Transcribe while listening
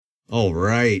All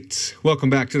right. Welcome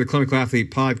back to the Clinical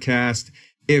Athlete Podcast.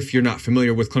 If you're not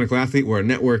familiar with Clinical Athlete, we're a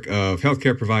network of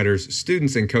healthcare providers,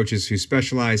 students, and coaches who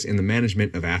specialize in the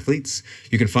management of athletes.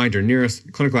 You can find your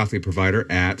nearest clinical athlete provider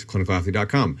at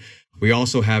clinicalathlete.com. We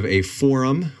also have a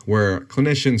forum where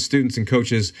clinicians, students, and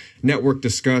coaches network,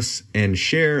 discuss, and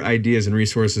share ideas and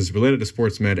resources related to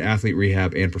sports med, athlete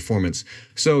rehab, and performance.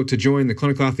 So to join the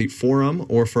Clinical Athlete Forum,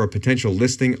 or for a potential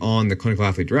listing on the Clinical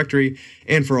Athlete Directory,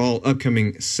 and for all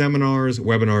upcoming seminars,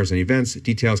 webinars, and events,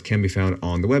 details can be found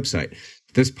on the website.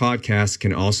 This podcast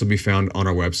can also be found on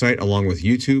our website, along with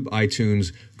YouTube,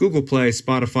 iTunes, Google Play,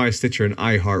 Spotify, Stitcher, and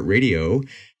iHeartRadio.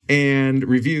 And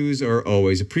reviews are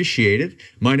always appreciated.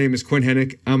 My name is Quinn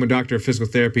Hennick. I'm a doctor of physical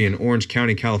therapy in Orange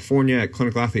County, California at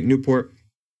Clinical Athlete Newport.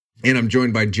 And I'm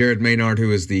joined by Jared Maynard,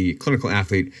 who is the Clinical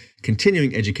Athlete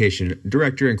Continuing Education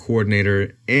Director and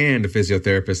Coordinator and a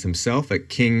physiotherapist himself at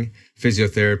King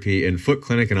Physiotherapy and Foot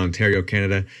Clinic in Ontario,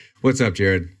 Canada. What's up,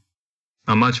 Jared?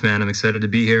 Not much, man. I'm excited to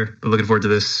be here, but looking forward to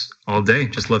this all day.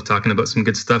 Just love talking about some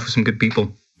good stuff with some good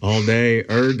people. All day,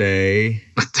 day.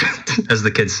 As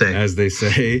the kids say. As they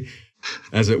say,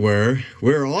 as it were.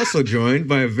 We're also joined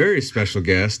by a very special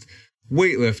guest,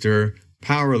 weightlifter,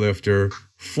 powerlifter,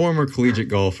 former collegiate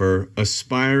golfer,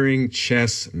 aspiring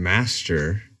chess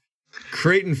master,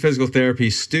 Creighton Physical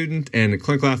Therapy student, and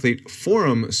Clinical Athlete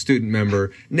Forum student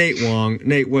member, Nate Wong.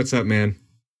 Nate, what's up, man?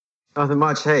 Nothing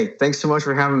much. Hey, thanks so much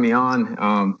for having me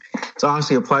on. It's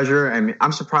honestly a pleasure. I mean,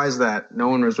 I'm surprised that no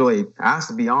one was really asked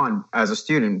to be on as a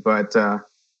student, but I'm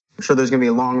sure there's going to be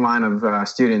a long line of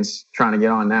students trying to get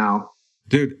on now.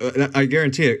 Dude, I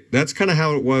guarantee it. That's kind of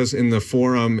how it was in the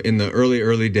forum in the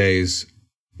early days.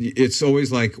 It's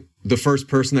always like the first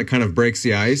person that kind of breaks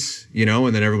the ice, you know,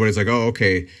 and then everybody's like, oh,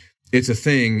 okay, it's a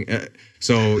thing.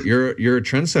 So you're a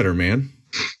trendsetter, man.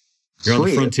 You're on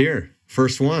the frontier.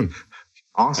 First one.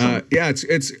 Awesome. Yeah,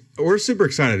 we're super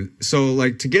excited. So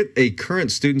like to get a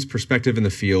current student's perspective in the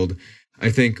field, I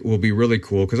think will be really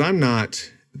cool because I'm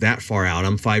not that far out.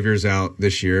 I'm 5 years out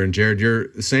this year. And Jared, you're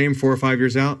the same 4 or 5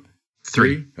 years out?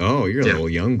 3. Oh, you're a little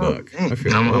young buck. I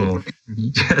feel old.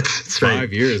 That's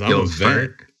 5 years. I'm a vet.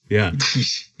 Yeah.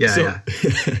 Yeah.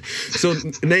 So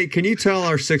Nate, can you tell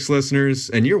our 6 listeners,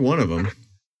 and you're one of them,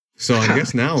 so I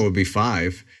guess now it would be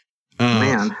 5.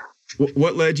 Man.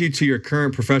 What led you to your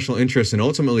current professional interest and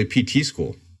ultimately PT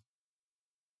school?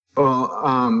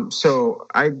 Well, so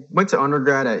I went to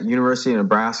undergrad at University of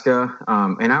Nebraska,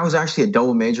 and I was actually a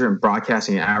double major in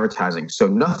broadcasting and advertising, so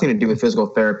nothing to do with physical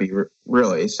therapy,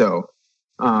 really. So,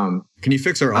 can you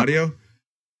fix our audio?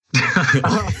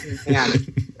 Man,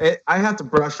 I have to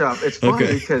brush up. It's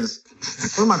funny because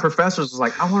one of my professors was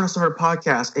like, "I want to start a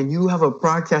podcast, and you have a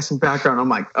broadcasting background." I'm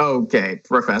like, "Okay,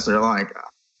 professor, like."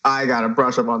 I got to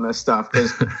brush up on this stuff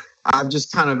because I've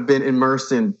just kind of been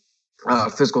immersed in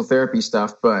physical therapy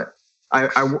stuff. But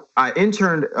I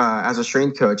interned as a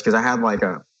strength coach because I had like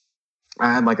a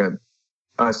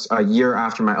year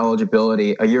after my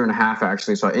eligibility, a year and a half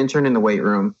actually. So I interned in the weight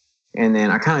room, and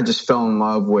then I kind of just fell in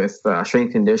love with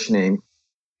strength conditioning.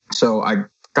 So I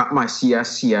got my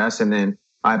CS, and then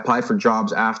I applied for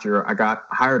jobs after. I got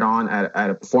hired on at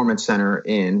a performance center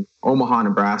in Omaha,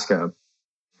 Nebraska.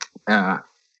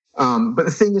 But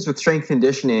the thing is with strength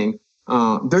conditioning,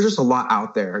 there's just a lot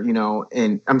out there, you know,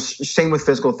 and I'm same with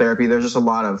physical therapy. There's just a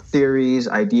lot of theories,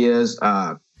 ideas,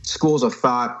 schools of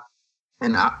thought.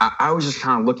 And I was just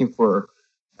kind of looking for,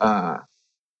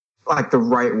 like the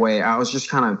right way. I was just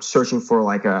kind of searching for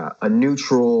like a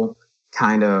neutral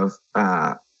kind of,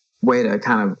 way to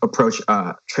kind of approach,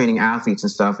 training athletes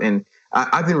and stuff. And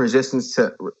I've been resistant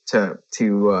to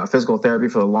physical therapy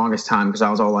for the longest time because I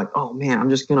was all like, oh man, I'm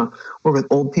just gonna work with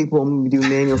old people. I'm gonna do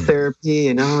manual therapy,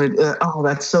 and oh,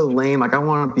 that's so lame. Like I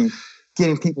want to be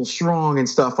getting people strong and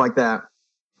stuff like that.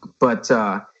 But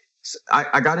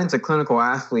I got into clinical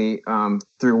athlete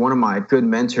through one of my good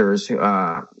mentors,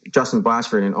 Justin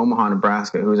Blatchford in Omaha,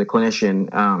 Nebraska, who's a clinician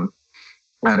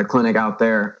at a clinic out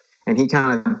there, and he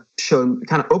kind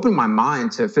of opened my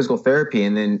mind to physical therapy,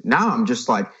 and then now I'm just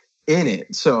like in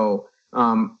it. So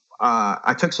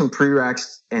I took some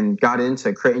prereqs and got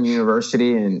into Creighton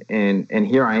University, and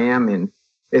here I am. And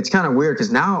it's kind of weird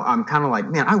because now I'm kind of like,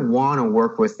 man, I want to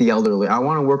work with the elderly. I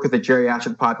want to work with the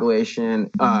geriatric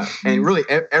population, and really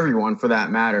everyone for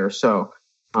that matter. So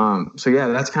yeah,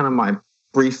 that's kind of my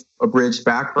brief abridged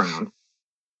background.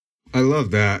 I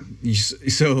love that.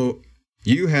 So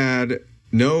you had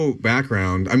no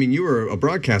background. I mean, you were a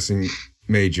broadcasting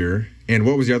major, and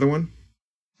what was the other one?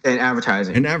 And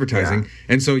advertising. Yeah.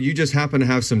 And so you just happened to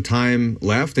have some time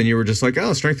left, and you were just like,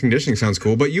 oh, strength conditioning sounds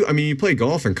cool. But you played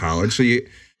golf in college, so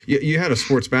you had a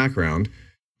sports background.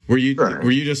 Were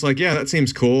you just like, yeah, that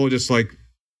seems cool, just like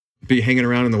be hanging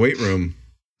around in the weight room?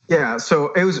 Yeah,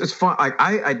 so it's fun. Like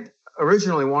I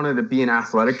originally wanted to be an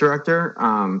athletic director,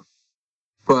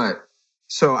 but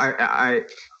so I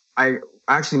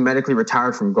actually medically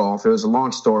retired from golf. It was a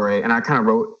long story, and I kind of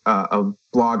wrote a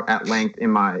blog at length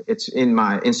it's in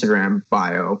my Instagram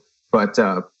bio. But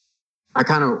I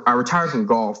retired from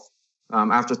golf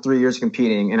after 3 years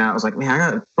competing, and I was like, man, I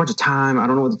got a bunch of time. I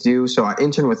don't know what to do. So I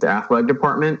interned with the athletic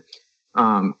department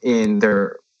in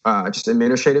their just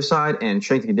administrative side and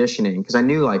strength and conditioning, because I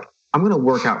knew like I'm going to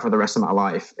work out for the rest of my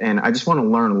life, and I just want to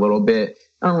learn a little bit.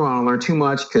 I don't want to learn too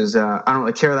much because I don't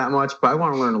really care that much, but I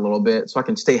want to learn a little bit so I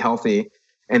can stay healthy.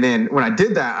 And then when I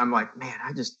did that, I'm like, man,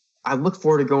 I look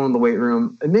forward to going to the weight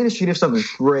room. Administrative stuff is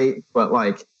great, but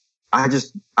like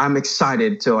I'm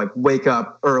excited to like wake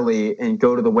up early and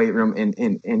go to the weight room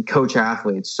and coach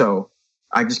athletes. So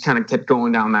I just kind of kept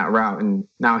going down that route, and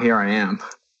now here I am.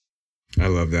 I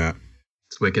love that.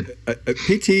 It's wicked.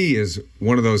 PT is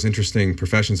one of those interesting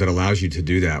professions that allows you to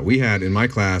do that. We had in my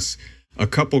class a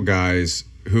couple guys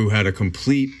who had a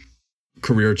complete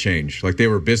career change. Like they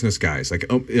were business guys, like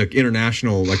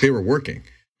international, like they were working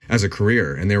as a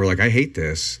career, and they were like, I hate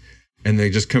this. And they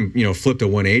just flipped a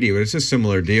 180, but it's a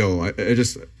similar deal.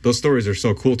 Those stories are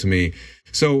so cool to me.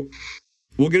 So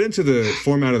we'll get into the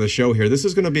format of the show here. This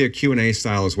is going to be a Q&A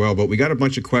style as well, but we got a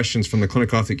bunch of questions from the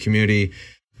clinical athlete community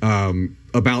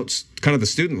about kind of the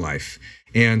student life.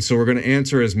 And so we're going to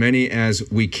answer as many as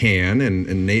we can,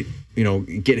 and Nate,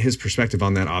 get his perspective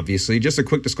on that, obviously. Just a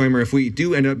quick disclaimer, if we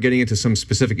do end up getting into some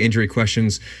specific injury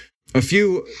questions, a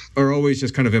few are always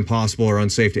just kind of impossible or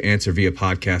unsafe to answer via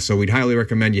podcast. So we'd highly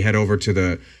recommend you head over to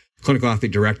the Clinical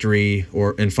Athlete directory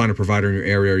and find a provider in your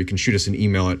area, or you can shoot us an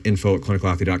email at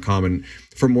info@clinicalathlete.com. And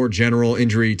for more general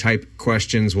injury type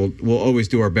questions, we'll always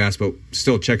do our best, but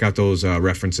still check out those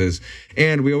references.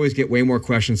 And we always get way more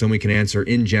questions than we can answer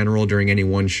in general during any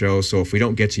one show. So if we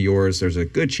don't get to yours, there's a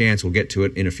good chance we'll get to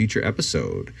it in a future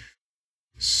episode.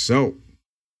 So,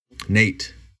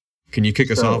 Nate, can you kick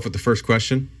us off with the first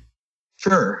question?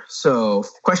 Sure. So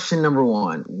question number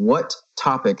 1, what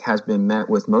topic has been met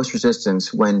with most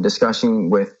resistance when discussing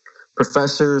with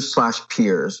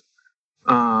professors/peers?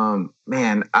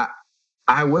 Man,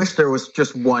 I wish there was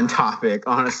just one topic,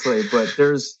 honestly, but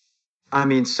there's,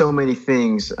 so many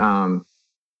things. When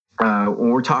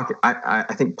we're talking,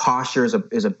 I think posture is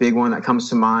a big one that comes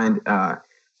to mind.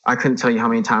 I couldn't tell you how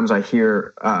many times I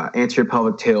hear anterior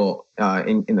pelvic tilt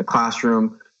in the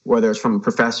classroom, whether it's from a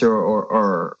professor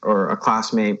or a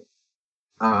classmate.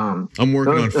 I'm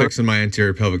working on fixing my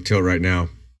anterior pelvic tilt right now.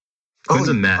 Quinn's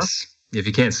a mess. If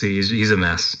you can't see, he's a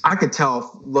mess. I could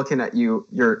tell looking at you.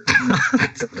 I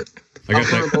got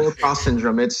that cross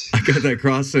syndrome. I got that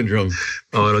cross syndrome.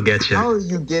 Oh, it'll get you. How are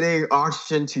you getting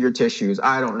oxygen to your tissues?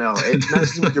 I don't know. It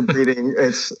messes with your breathing.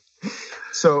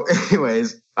 So.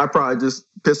 Anyways, I probably just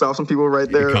pissed off some people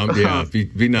right there. Yeah,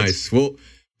 be nice. We'll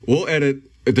edit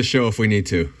the show if we need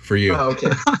to for you. Oh,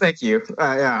 okay. Thank you.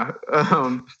 Yeah.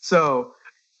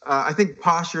 I think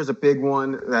posture is a big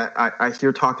one that I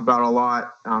hear talked about a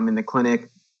lot in the clinic.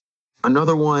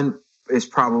 Another one is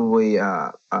probably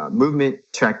movement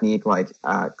technique, like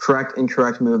correct,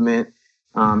 incorrect movement.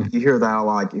 You hear that a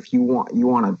lot. Like if you want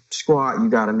to squat, you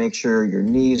got to make sure your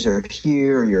knees are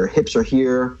here, your hips are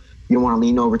here. You don't want to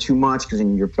lean over too much because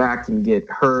then your back can get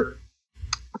hurt.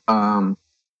 And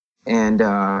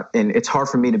it's hard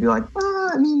for me to be like,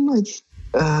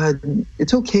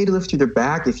 it's okay to lift your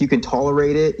back if you can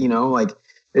tolerate it.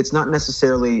 It's not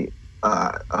necessarily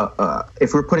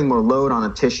if we're putting more load on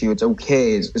a tissue, it's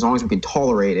okay as long as we can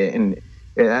tolerate it. And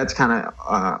that's kind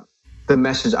of the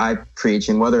message I preach.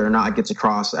 And whether or not it gets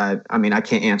across, I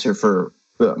can't answer for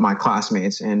my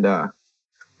classmates. And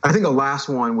I think the last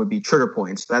one would be trigger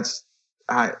points.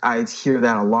 I hear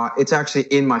that a lot. It's actually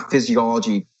in my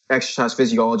exercise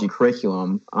physiology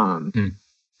curriculum.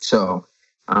 So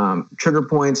trigger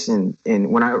points, and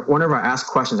whenever I ask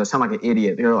questions, I sound like an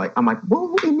idiot. I'm like, well,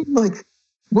 what do you mean? Like,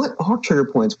 what are trigger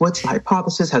points? What's the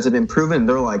hypothesis? Has it been proven? And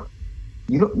they're like,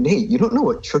 Nate, you don't know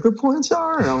what trigger points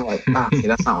are? And I'm like, okay,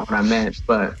 that's not what I meant.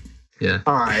 But yeah,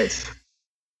 all right.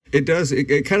 It does.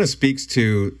 It kind of speaks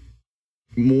to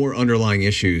more underlying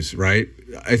issues, right?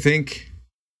 I think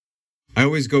I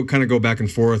always go back and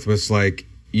forth with like,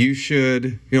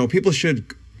 people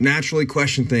should naturally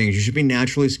question things. You should be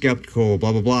naturally skeptical,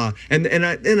 blah, blah, blah. And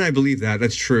I believe that.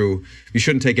 That's true. You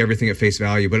shouldn't take everything at face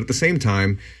value. But at the same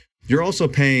time, you're also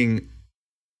paying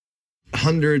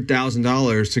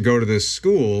 $100,000 to go to this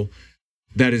school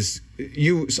that is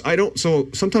so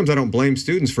sometimes I don't blame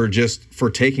students for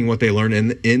taking what they learn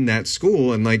in that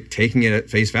school and like taking it at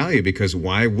face value, because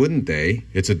why wouldn't they?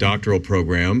 It's a doctoral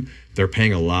program. They're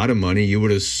paying a lot of money. You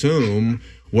would assume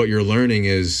what you're learning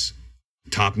is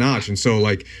top notch. And so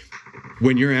like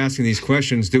when you're asking these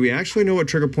questions, do we actually know what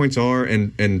trigger points are?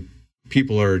 And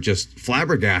people are just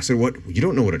flabbergasted. What, you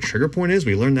don't know what a trigger point is?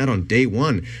 We learned that on day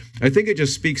one. I think it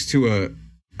just speaks to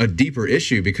a deeper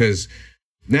issue, because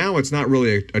now it's not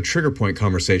really a trigger point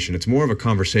conversation. It's more of a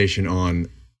conversation on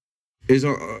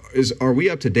are we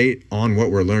up to date on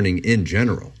what we're learning in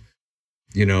general?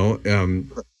 You know,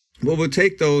 well, we'll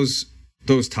take those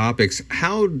topics.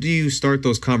 How do you start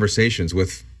those conversations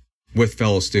with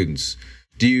fellow students?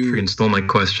 Do you stole my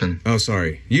question? Oh,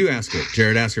 sorry. You ask it,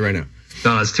 Jared. Ask it right now.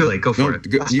 No, it's too late. Go for it.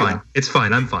 It's fine. It's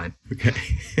fine. I'm fine. Okay.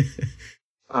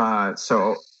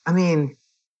 So, I mean,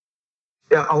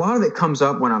 yeah, a lot of it comes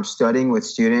up when I'm studying with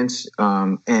students,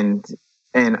 and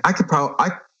I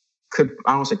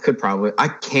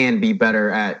can be better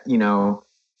at, you know,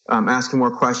 asking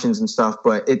more questions and stuff,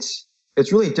 but it's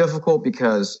really difficult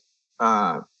because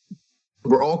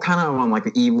we're all kind of on like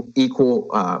an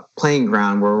equal playing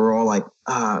ground, where we're all like,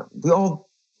 we all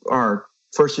are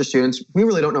first year students. We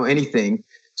really don't know anything.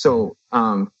 So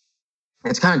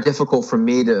it's kind of difficult for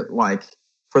me to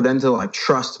for them to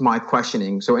trust my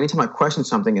questioning. So anytime I question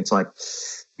something, it's like,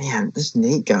 man, this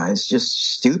Nate guy is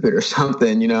just stupid or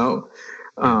something, you know?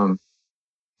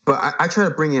 But I try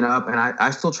to bring it up, and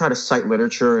I still try to cite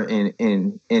literature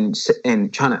and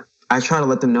I try to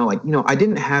let them know, like, you know, I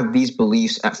didn't have these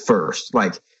beliefs at first.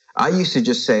 Like, I used to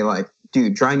just say, like,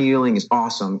 dude, dry needling is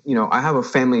awesome. You know, I have a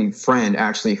family friend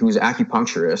actually who's an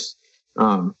acupuncturist,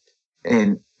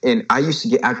 and I used to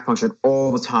get acupunctured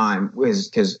all the time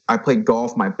because I played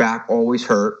golf. My back always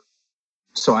hurt,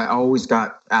 so I always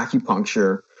got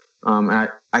acupuncture. And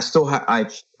I still have I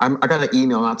got an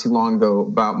email not too long ago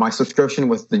about my subscription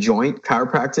with The Joint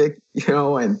Chiropractic, you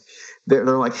know, and they're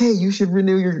like, hey, you should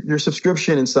renew your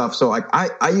subscription and stuff. So like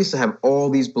I used to have all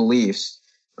these beliefs,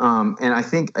 and I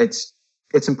think it's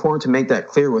important to make that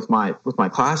clear with my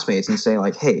classmates and say,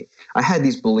 like, hey, I had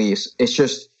these beliefs. It's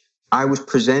just I was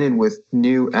presented with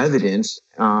new evidence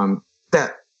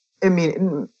that, I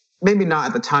mean, maybe not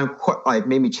at the time quite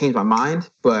made me change my mind,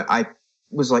 but I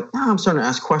was like, now I'm starting to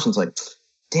ask questions like,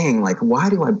 dang, like, why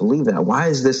do I believe that? Why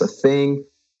is this a thing?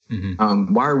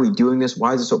 Mm-hmm. Why are we doing this?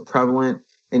 Why is it so prevalent?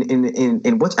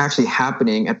 And what's actually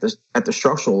happening at the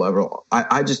structural level?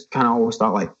 I just kind of always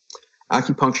thought, like,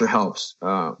 acupuncture helps.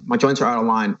 My joints are out of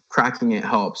line. Cracking it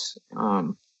helps.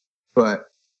 But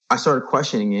I started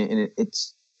questioning it, and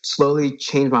it's slowly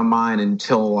changed my mind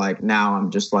until like now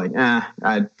I'm just like,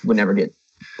 I would never get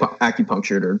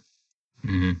acupunctured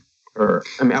or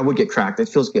I mean, I would get cracked. It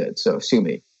feels good. So sue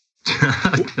me.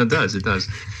 It does.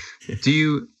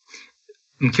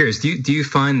 I'm curious. Do you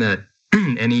find that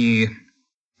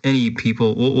any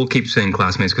people, we'll keep saying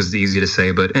classmates because it's easy to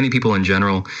say, but any people in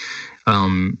general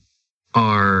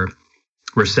are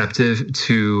receptive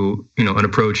to, you know, an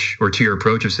approach or to your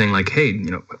approach of saying like, hey,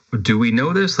 you know, do we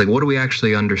know this? Like, what do we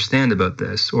actually understand about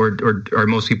this? Or are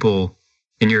most people,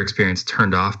 in your experience,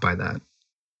 turned off by that?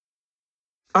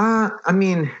 I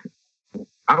mean,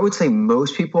 I would say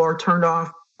most people are turned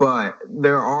off, but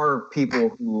there are people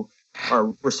who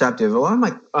are receptive.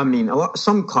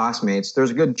 Some classmates,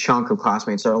 there's a good chunk of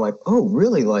classmates that are like, oh,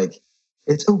 really? Like,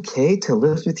 it's okay to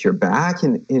lift with your back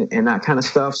and that kind of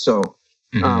stuff. So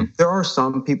there are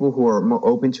some people who are more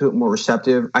open to it, more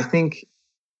receptive. I think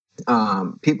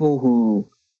people who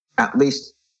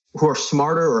are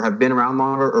smarter or have been around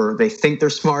longer or they think they're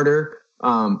smarter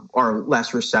are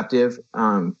less receptive.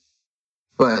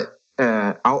 But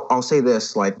I'll say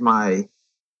this, like my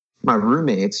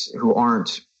roommates who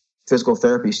aren't physical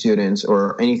therapy students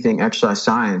or anything exercise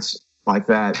science like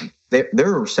that,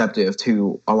 they're receptive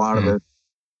to a lot of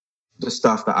the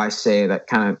stuff that I say that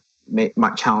kind of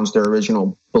might challenge their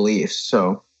original beliefs.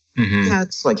 So yeah,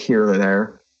 it's like here or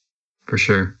there. For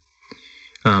sure.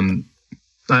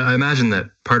 I imagine that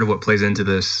part of what plays into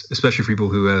this, especially for people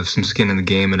who have some skin in the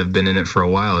game and have been in it for a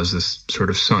while, is this sort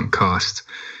of sunk cost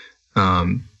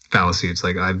fallacy. It's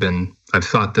like I've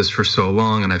thought this for so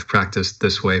long and I've practiced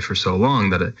this way for so long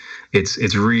that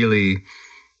it's really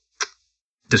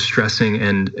distressing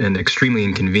and extremely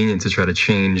inconvenient to try to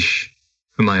change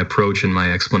my approach and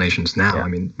my explanations now. Yeah. I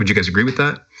mean, would you guys agree with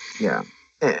that? Yeah.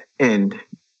 And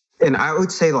I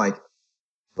would say like,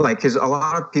 because a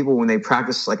lot of people, when they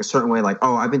practice like a certain way, like,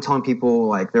 oh, I've been telling people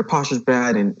like their posture's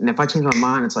bad. And if I change my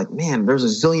mind, it's like, man, there's a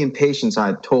zillion patients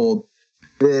I told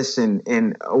this and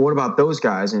what about those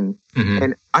guys? And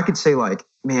I could say like,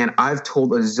 man, I've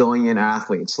told a zillion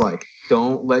athletes, like,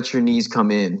 don't let your knees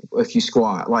come in if you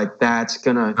squat. Like, that's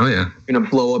gonna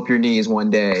blow up your knees one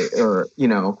day. Or,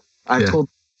 I told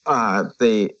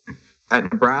at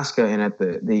Nebraska and at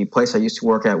the place I used to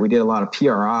work at, we did a lot of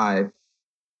PRI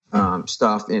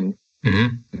stuff, and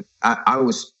I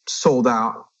was sold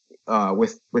out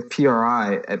with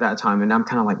PRI at that time, and I'm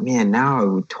kind of like, man, now I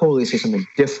would totally say something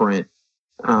different.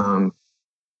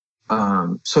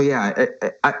 So yeah,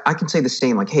 I can say the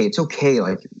same. Like, hey, it's okay.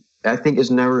 Like, I think it's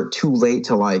never too late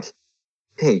to, like,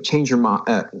 hey, change your mind,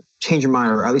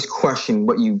 or at least question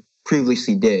what you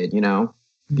previously did.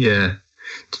 Yeah.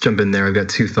 To jump in there, I've got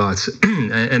two thoughts,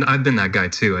 and I've been that guy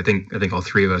too. I think all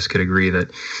three of us could agree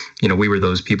that, we were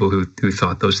those people who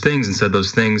thought those things and said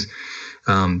those things.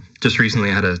 Just recently,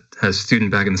 I had a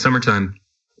student back in the summertime,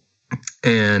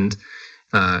 and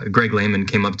Greg Lehman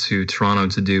came up to Toronto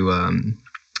to do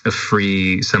a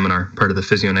free seminar, part of the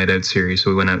Physio Night Out series. So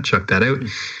we went out and checked that out, and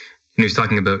he was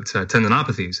talking about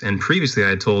tendinopathies. And previously, I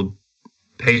had told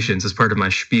patients as part of my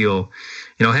spiel,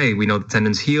 hey, we know the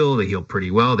tendons heal; they heal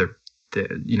pretty well.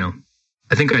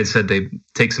 I think I had said they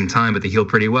take some time, but they heal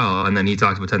pretty well. And then he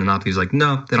talked about tendinopathy. He's like,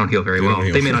 no, they don't heal very well.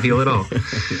 They may not heal at all.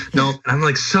 No, I'm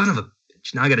like, son of a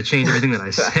bitch. Now I got to change everything that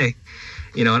I say,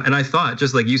 and I thought,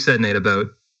 just like you said, Nate, about,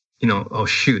 oh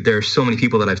shoot, there are so many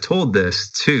people that I've told this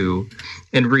to.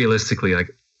 And realistically, like,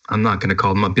 I'm not going to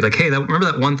call them up, be like, hey, remember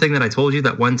that one thing that I told you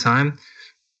that one time?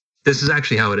 This is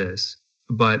actually how it is.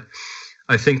 But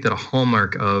I think that a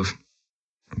hallmark of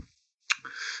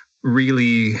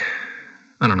really,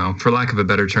 I don't know, for lack of a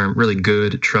better term, really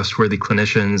good, trustworthy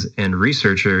clinicians and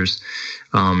researchers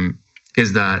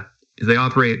is that they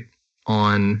operate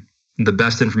on the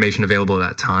best information available at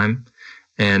that time,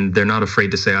 and they're not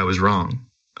afraid to say I was wrong.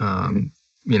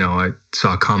 I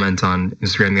saw a comment on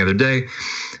Instagram the other day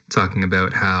talking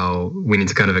about how we need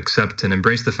to kind of accept and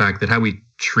embrace the fact that how we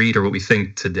treat or what we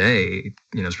think today,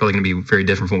 is probably going to be very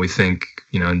different from what we think,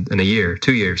 in a year,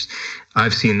 2 years.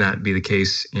 I've seen that be the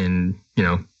case in,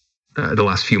 the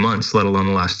last few months, let alone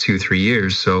the last 2-3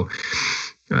 years. So,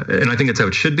 and I think that's how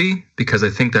it should be, because I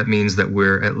think that means that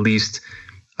we're at least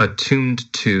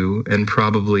attuned to and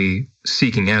probably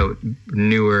seeking out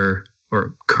newer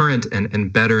or current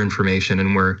and better information.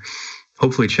 And we're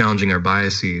hopefully challenging our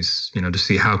biases, to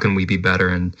see how can we be better,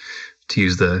 and to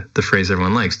use the phrase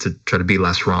everyone likes, to try to be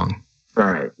less wrong. All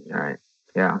right.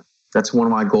 Yeah. That's one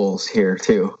of my goals here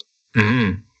too.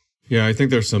 Mm-hmm. Yeah, I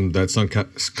think there's that sunk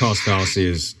cost fallacy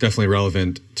is definitely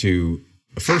relevant to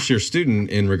a first-year student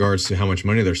in regards to how much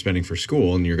money they're spending for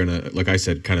school, and you're gonna, like I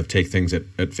said, kind of take things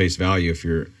at face value if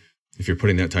you're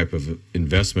putting that type of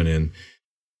investment in.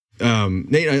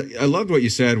 Nate, I loved what you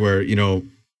said, where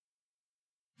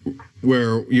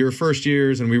where your first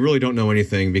years and we really don't know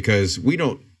anything because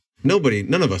none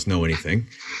of us know anything,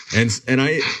 and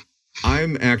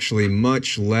I'm actually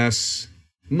much less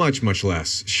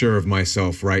sure of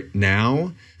myself right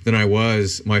now than I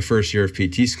was my first year of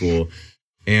PT school.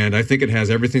 And I think it has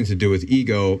everything to do with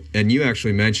ego. And you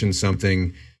actually mentioned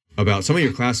something about some of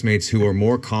your classmates who are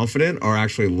more confident are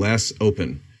actually less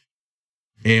open.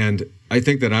 And I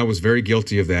think that I was very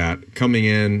guilty of that, coming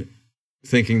in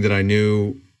thinking that I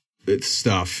knew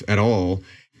stuff at all.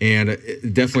 And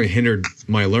it definitely hindered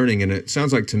my learning. And it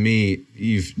sounds like to me,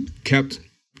 you've kept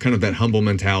kind of that humble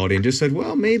mentality and just said,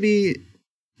 well, maybe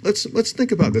let's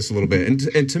think about this a little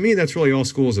bit. And to me, that's really all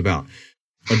school is about.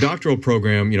 A doctoral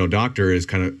program, doctor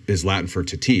is Latin for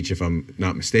to teach, if I'm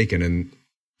not mistaken. And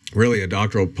really a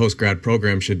doctoral postgrad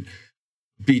program should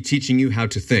be teaching you how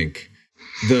to think.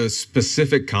 The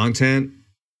specific content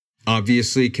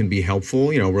obviously can be helpful.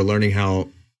 We're learning how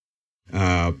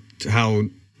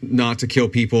not to kill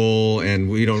people, and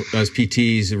we don't, as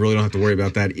PTs, really don't have to worry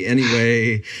about that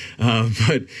anyway.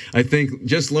 But I think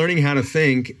just learning how to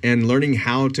think and learning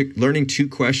to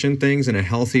question things in a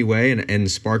healthy way and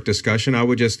spark discussion, I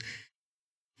would just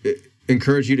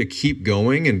encourage you to keep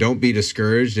going and don't be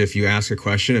discouraged if you ask a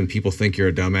question and people think you're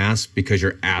a dumbass because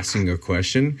you're asking a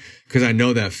question. Because I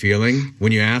know that feeling.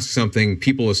 When you ask something,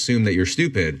 people assume that you're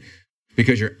stupid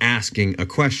because you're asking a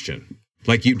question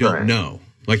like you don't know.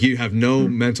 Like you have no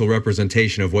mental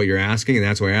representation of what you're asking, and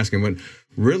that's why you're asking. When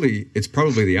really, it's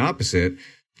probably the opposite.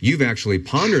 You've actually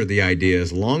pondered the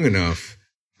ideas long enough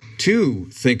to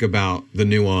think about the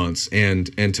nuance and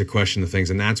to question the things,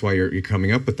 and that's why you're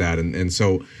coming up with that. And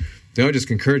so, I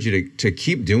just encourage you to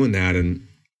keep doing that. And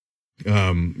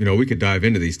we could dive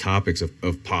into these topics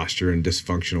of posture and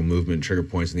dysfunctional movement, trigger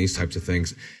points, and these types of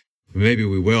things. Maybe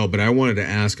we will. But I wanted to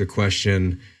ask a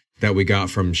question that we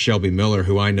got from Shelby Miller,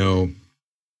 who I know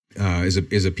is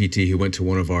a PT who went to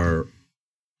one of our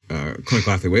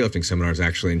clinical athlete weightlifting seminars,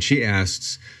 actually, and she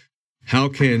asks, how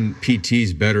can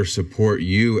PTs better support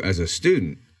you as a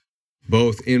student,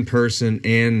 both in person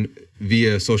and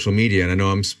via social media? And I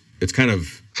know it's kind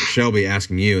of Shelby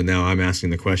asking you, and now I'm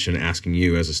asking the question, asking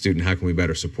you as a student, how can we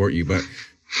better support you? But,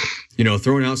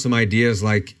 throwing out some ideas,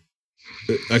 like,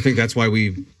 I think that's why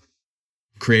we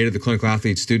created the Clinical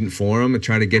Athlete Student Forum, and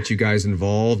try to get you guys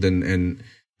involved and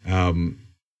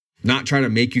not try to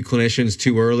make you clinicians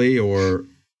too early or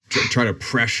try to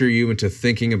pressure you into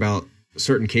thinking about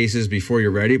certain cases before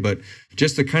you're ready, but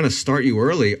just to kind of start you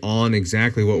early on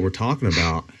exactly what we're talking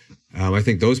about. I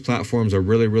think those platforms are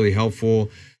really, really helpful.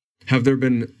 Have there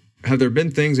been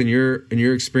things in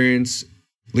your experience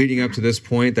leading up to this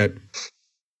point that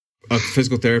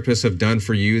physical therapists have done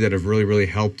for you that have really, really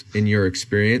helped in your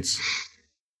experience?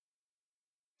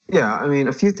 Yeah, I mean,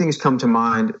 a few things come to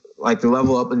mind, like the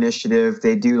Level Up Initiative.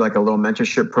 They do like a little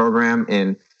mentorship program,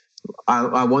 and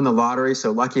I won the lottery,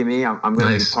 so lucky me. I'm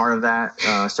going to be part of that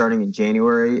starting in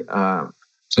January.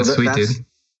 That's sweet, dude.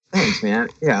 Thanks, man.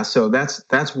 Yeah, so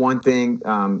that's one thing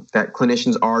that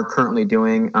clinicians are currently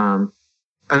doing.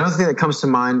 Another thing that comes to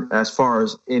mind as far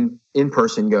as in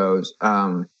person goes.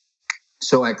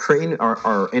 So at Creighton,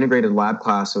 our integrated lab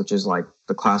class, which is like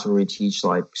the class where we teach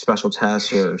like special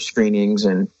tests or screenings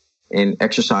and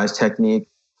exercise technique,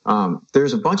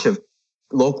 there's a bunch of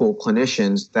local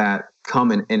clinicians that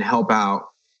come and help out,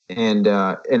 and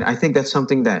I think that's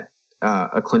something that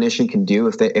a clinician can do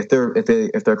if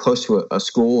they're close to a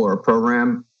school or a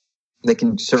program. They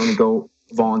can certainly go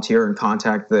volunteer and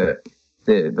contact the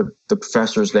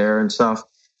professors there and stuff.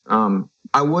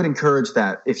 I would encourage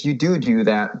that if you do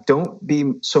that, don't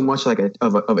be so much like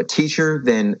a teacher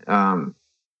than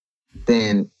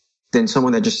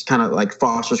someone that just kind of like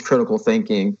fosters critical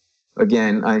thinking.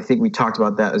 Again, I think we talked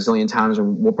about that a zillion times,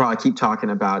 and we'll probably keep talking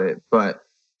about it. But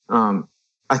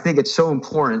I think it's so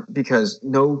important because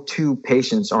no two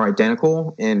patients are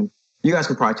identical, and you guys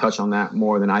can probably touch on that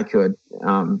more than I could.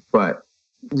 But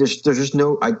there's just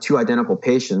no two identical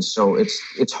patients, so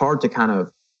it's hard to kind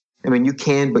of. I mean, you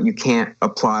can, but you can't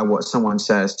apply what someone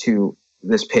says to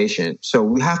this patient. So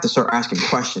we have to start asking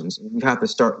questions. We have to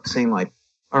start saying like,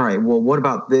 all right, well, what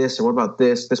about this? Or what about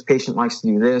this? This patient likes to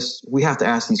do this. We have to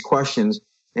ask these questions,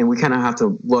 and we kind of have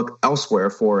to look elsewhere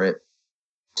for it.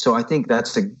 So I think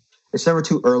it's never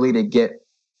too early to get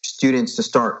students to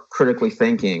start critically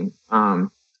thinking.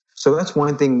 So that's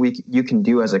one thing you can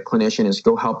do as a clinician is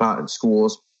go help out in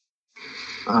schools.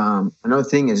 Another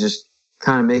thing is just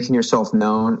kind of making yourself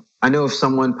known. I know if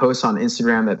someone posts on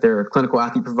Instagram that they're a clinical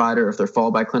athlete provider, if they're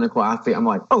followed by clinical athlete, I'm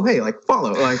like, oh, hey, like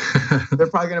follow. Like they're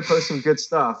probably going to post some good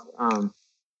stuff.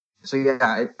 So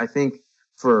yeah, I think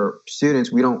for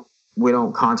students, we don't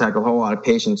contact a whole lot of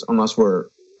patients unless we're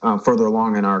further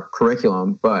along in our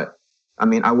curriculum. But I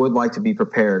mean, I would like to be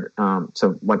prepared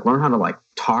to like learn how to like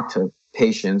talk to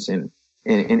patients and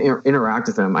interact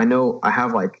with them. I know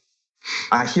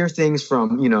I hear things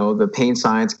from, the pain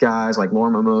science guys like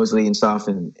Lorimer Moseley and stuff.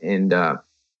 And I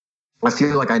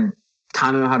feel like I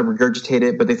kind of know how to regurgitate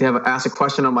it, but if they have asked a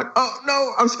question, I'm like, oh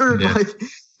no, I'm screwed. Yeah.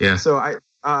 Yeah. So I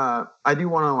do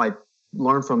want to like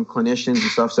learn from clinicians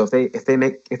and stuff. So if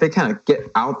they kind of get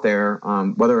out there,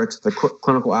 whether it's the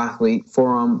Clinical Athlete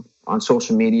Forum on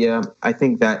social media, I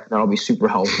think that'll be super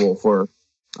helpful for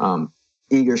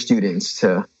eager students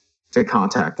to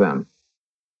contact them.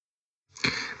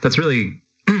 That's really,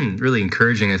 really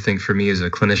encouraging, I think, for me as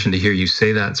a clinician to hear you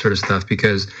say that sort of stuff,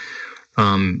 because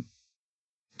I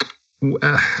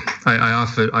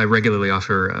regularly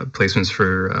offer placements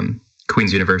for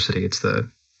Queen's University. It's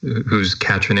whose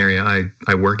catchment area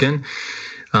I work in.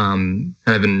 And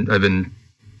I've been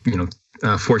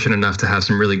fortunate enough to have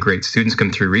some really great students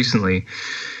come through recently.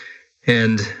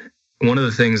 And one of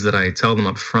the things that I tell them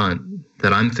up front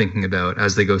that I'm thinking about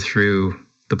as they go through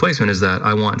the placement is that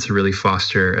I want to really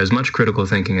foster as much critical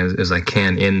thinking as I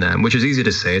can in them, which is easy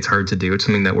to say. It's hard to do. It's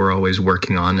something that we're always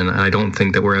working on, and I don't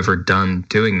think that we're ever done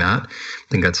doing that. I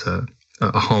think that's a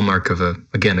hallmark of a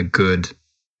good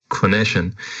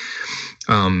clinician.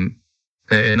 And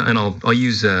I'll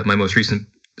use my most recent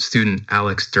student,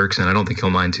 Alex Dirksen. I don't think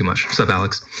he'll mind too much. What's up,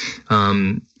 Alex?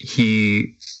 I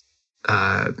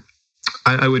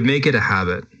would make it a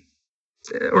habit,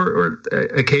 or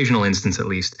occasional instance at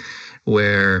least,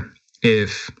 where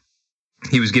if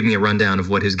he was giving me a rundown of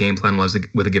what his game plan was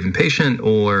with a given patient,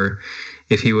 or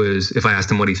if I asked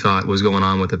him what he thought was going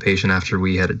on with the patient after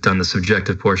we had done the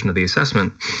subjective portion of the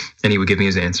assessment, and he would give me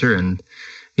his answer, and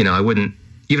I wouldn't,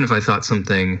 even if I thought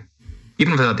the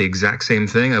exact same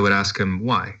thing, I would ask him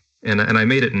why, and I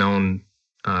made it known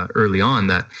early on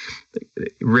that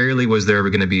rarely was there ever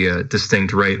going to be a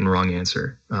distinct right and wrong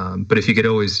answer. But if he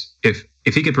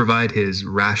he could provide his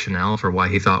rationale for why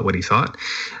he thought what he thought,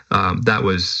 that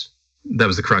was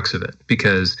the crux of it.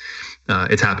 Because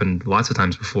it's happened lots of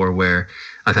times before where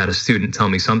I've had a student tell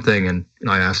me something and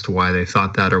I asked why they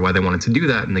thought that or why they wanted to do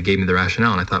that, and they gave me the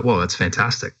rationale, and I thought, whoa, that's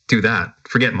fantastic. Do that.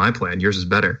 Forget my plan. Yours is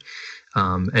better.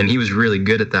 And he was really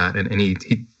good at that, and he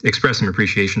expressed some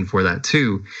appreciation for that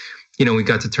too. We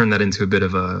got to turn that into a bit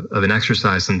of an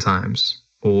exercise sometimes.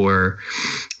 Or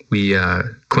we,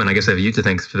 Quinn, I guess I have you to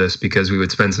thank for this, because we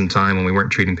would spend some time when we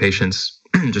weren't treating patients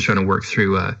just trying to work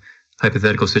through a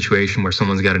hypothetical situation where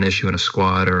someone's got an issue in a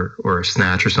squat or a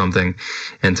snatch or something,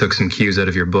 and took some cues out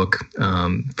of your book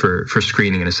for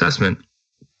screening and assessment.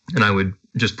 And I would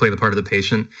just play the part of the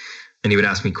patient, and he would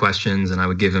ask me questions, and I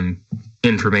would give him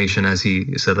information as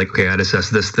he said, like, okay, I'd assess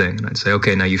this thing. And I'd say,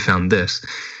 okay, now you found this.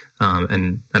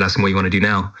 And I'd ask him, what you want to do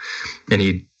now? And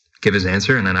he'd give his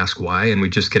answer, and I'd ask why. And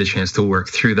we'd just get a chance to work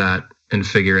through that and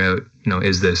figure out,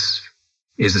 is this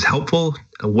helpful?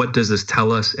 What does this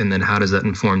tell us? And then how does that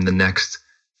inform the next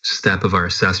step of our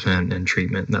assessment and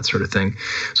treatment and that sort of thing?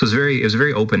 So it was a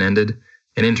very open-ended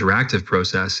and interactive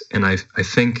process. And I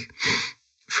think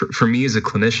for me as a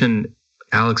clinician,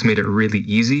 Alex made it really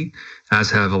easy,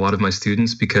 as have a lot of my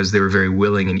students, because they were very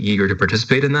willing and eager to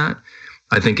participate in that.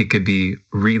 I think it could be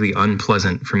really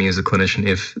unpleasant for me as a clinician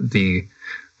if the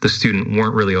student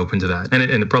weren't really open to that. And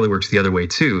it probably works the other way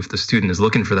too. If the student is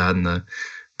looking for that and the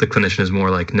clinician is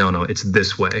more like, no, it's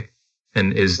this way,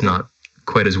 and is not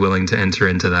quite as willing to enter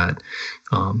into that,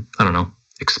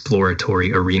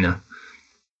 exploratory arena.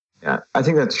 Yeah, I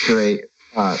think that's great.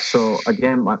 So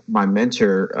again, my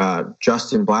mentor,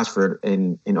 Justin Blatchford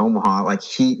in Omaha, like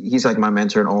he's like my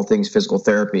mentor in all things physical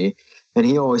therapy. And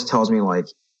he always tells me, like,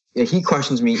 he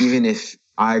questions me even if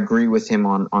I agree with him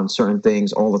on certain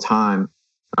things all the time.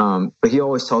 But he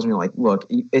always tells me, like, look,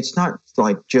 it's not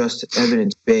like just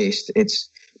evidence-based. It's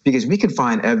because we can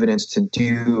find evidence to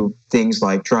do things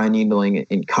like dry needling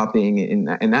and cupping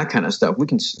and that kind of stuff.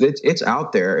 It's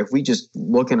out there. If we just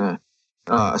look in a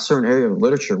certain area of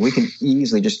literature, we can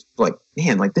easily just like,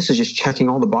 man, like this is just checking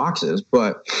all the boxes.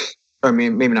 But I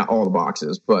mean, maybe not all the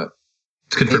boxes, but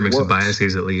it's confirming some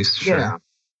biases at least. Sure. Yeah.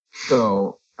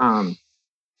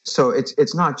 So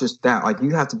it's not just that. Like,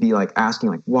 you have to be like asking,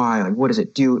 like, why, like, what does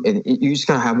it do? And you just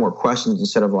gotta have more questions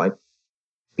instead of like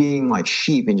being like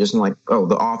sheep and just like, oh,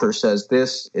 the author says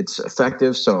this, it's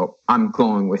effective, so I'm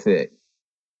going with it.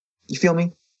 You feel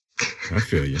me? I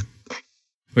feel you.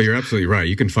 Well, you're absolutely right.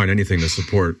 You can find anything to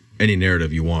support any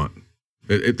narrative you want.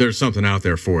 There's something out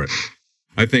there for it.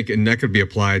 I think, and that could be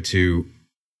applied to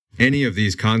any of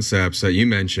these concepts that you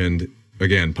mentioned.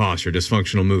 Again, posture,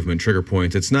 dysfunctional movement, trigger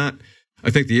points. It's not,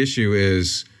 I think the issue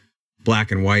is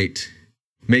black and white,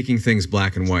 making things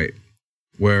black and white,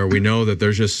 where we know that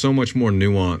there's just so much more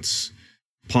nuance.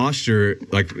 Posture,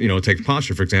 like, take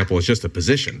posture, for example, it's just a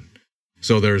position.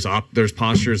 So there's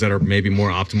postures that are maybe more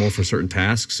optimal for certain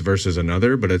tasks versus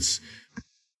another, but it's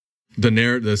the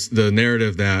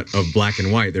narrative that of black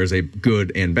and white, there's a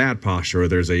good and bad posture, or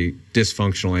there's a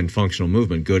dysfunctional and functional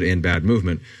movement, good and bad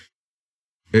movement.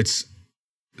 It's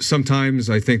sometimes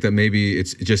I think that maybe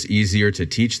it's just easier to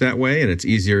teach that way, and it's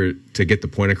easier to get the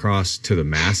point across to the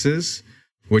masses,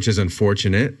 which is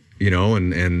unfortunate,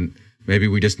 and maybe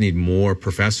we just need more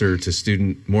professors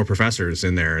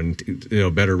in there,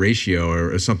 and better ratio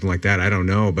or something like that. I don't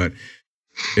know, but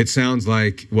it sounds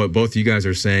like what both you guys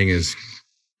are saying is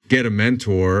get a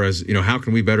mentor. As how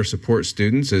can we better support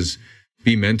students? Is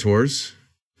be mentors,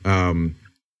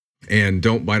 and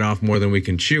don't bite off more than we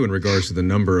can chew in regards to the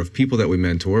number of people that we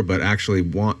mentor, but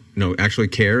actually actually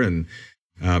care and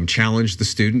challenge the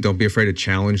student. Don't be afraid to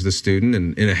challenge the student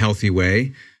in a healthy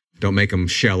way. Don't make them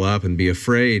shell up and be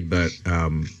afraid, but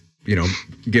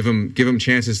give them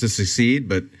chances to succeed,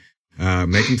 but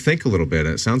make them think a little bit.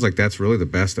 And it sounds like that's really the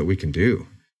best that we can do,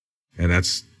 and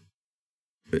that's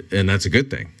a good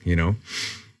thing,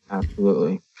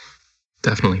 Absolutely,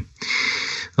 definitely.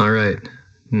 All right,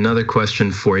 another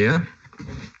question for you.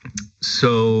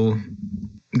 So,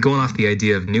 going off the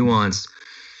idea of nuance,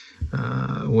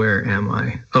 where am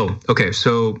I? Oh, okay.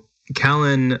 So,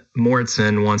 Callan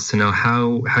Moritzen wants to know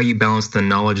how you balance the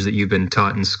knowledge that you've been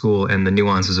taught in school and the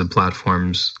nuances of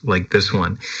platforms like this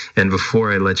one. And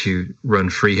before I let you run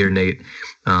free here, Nate,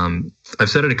 I've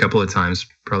said it a couple of times,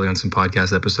 probably on some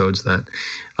podcast episodes, that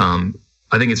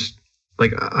I think it's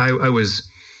like I was,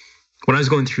 when I was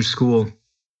going through school,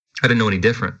 I didn't know any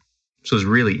different. So it was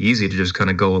really easy to just kind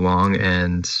of go along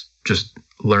and just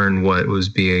learn what was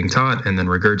being taught and then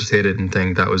regurgitate it and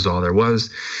think that was all there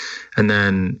was. And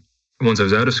then once I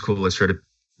was out of school, I started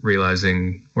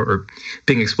realizing or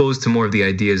being exposed to more of the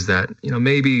ideas that,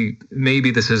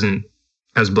 maybe this isn't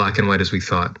as black and white as we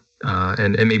thought.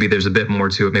 And maybe there's a bit more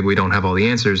to it. Maybe we don't have all the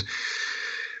answers.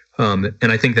 And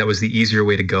I think that was the easier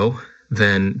way to go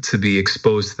than to be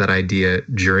exposed to that idea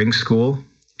during school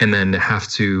and then have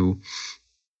to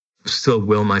still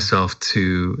will myself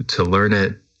to learn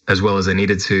it as well as I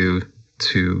needed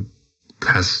to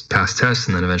pass tests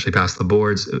and then eventually pass the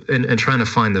boards and trying to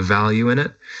find the value in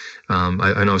it.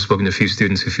 I know I've spoken to a few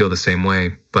students who feel the same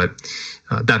way, but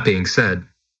that being said,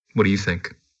 what do you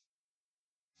think?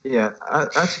 Yeah,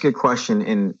 that's a good question.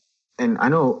 And I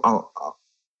know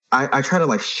I try to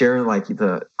like share like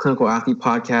the Clinical Athlete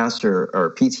podcast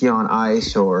or PT on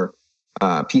Ice or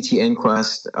PT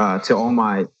Inquest to all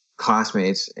my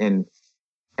classmates. And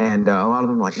a lot of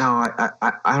them are like, no,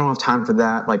 I don't have time for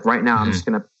that. Like right now, I'm just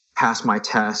going to pass my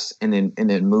tests and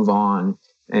then move on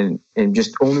and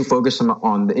just only focus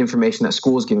on the information that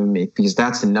school is giving me because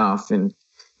that's enough. And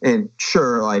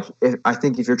sure, like I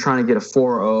think if you're trying to get a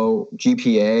 4.0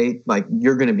 GPA, like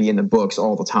you're going to be in the books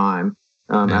all the time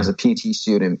as a PT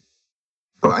student.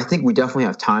 But I think we definitely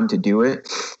have time to do it,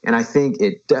 and I think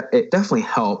it definitely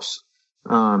helps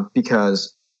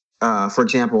because, for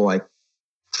example, like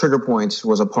trigger points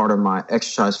was a part of my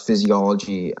exercise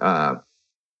physiology in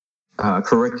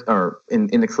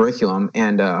the curriculum,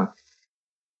 and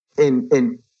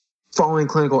in following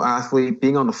Clinical Athlete,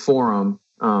 being on the forum.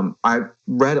 I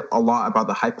read a lot about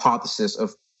the hypothesis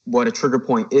of what a trigger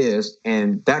point is,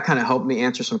 and that kind of helped me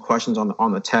answer some questions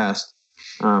on the test.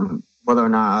 Whether or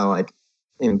not I like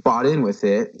bought in with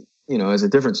it, is a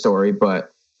different story. But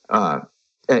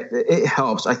it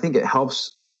helps. I think it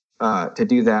helps to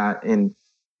do that. And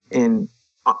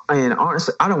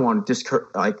honestly, I don't want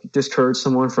to discourage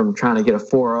someone from trying to get a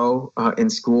 4.0 in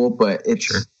school, but it's.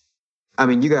 Sure. I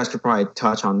mean, you guys could probably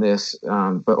touch on this,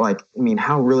 but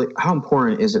how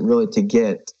important is it really to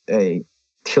get a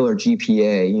killer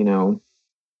GPA?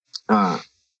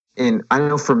 And I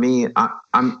know for me,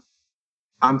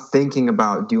 I'm thinking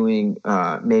about doing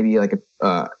maybe like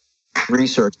a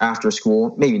research after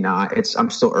school. Maybe not. I'm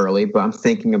still early, but I'm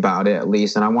thinking about it at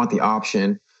least, and I want the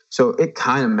option. So it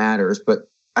kind of matters, but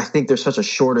I think there's such a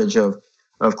shortage of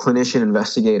clinician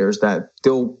investigators that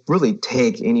they'll really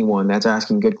take anyone that's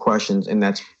asking good questions and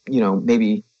that's,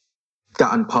 maybe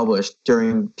gotten published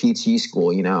during PT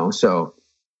school, So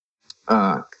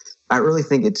I really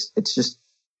think it's just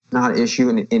not an issue.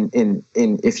 And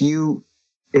if you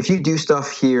do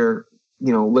stuff here,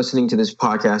 listening to this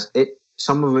podcast,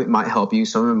 some of it might help you,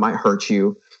 some of it might hurt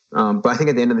you. But I think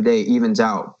at the end of the day, it evens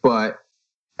out. But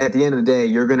at the end of the day,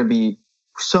 you're going to be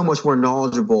so much more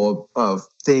knowledgeable of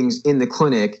things in the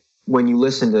clinic when you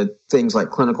listen to things like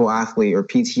Clinical Athlete or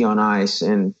PT on Ice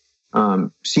and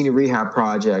Senior Rehab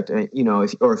Project, if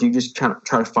you just try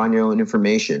to find your own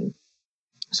information.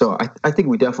 So I think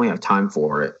we definitely have time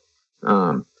for it.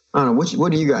 I don't know.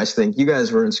 What do you guys think? You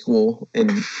guys were in school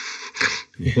and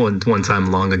one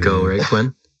time long ago, right,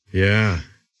 Quinn? Yeah.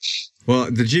 Well,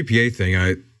 the GPA thing,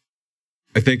 I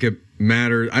think it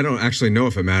matters. I don't actually know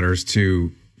if it matters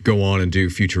to go on and do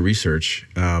future research.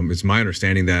 It's my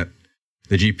understanding that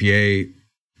the GPA,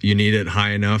 you need it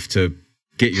high enough to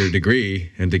get your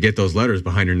degree and to get those letters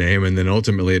behind your name. And then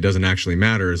ultimately it doesn't actually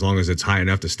matter as long as it's high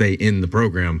enough to stay in the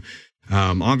program.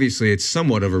 Obviously it's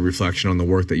somewhat of a reflection on the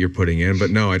work that you're putting in,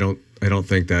 but no, I don't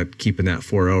think that keeping that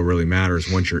 4.0 really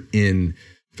matters once you're in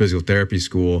physical therapy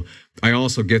school. I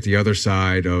also get the other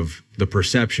side of the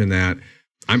perception that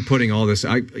I'm putting all this,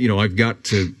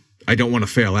 I don't want to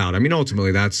fail out. I mean,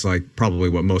 ultimately, that's like probably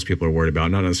what most people are worried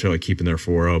about, not necessarily keeping their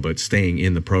 4.0, but staying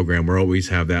in the program. We always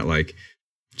have that like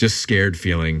just scared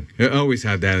feeling. I always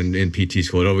had that in PT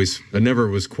school. I never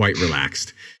was quite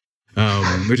relaxed,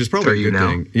 which is probably a good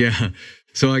thing. Yeah.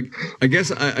 So I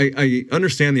guess I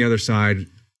understand the other side,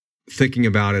 thinking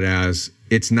about it as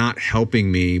it's not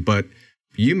helping me, but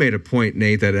you made a point,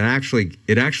 Nate, that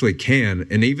it actually can.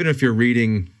 And even if you're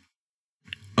reading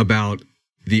about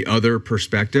the other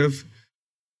perspective,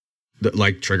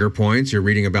 like trigger points, you're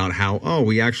reading about how,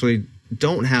 we actually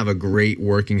don't have a great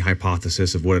working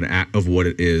hypothesis of what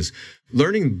it is.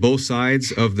 Learning both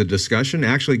sides of the discussion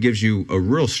actually gives you a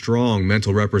real strong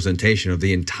mental representation of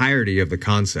the entirety of the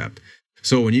concept.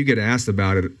 So when you get asked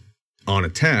about it on a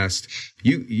test,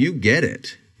 you get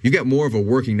it. You get more of a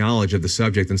working knowledge of the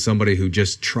subject than somebody who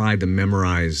just tried to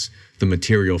memorize the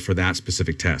material for that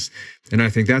specific test. And I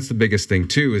think that's the biggest thing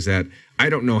too, is that I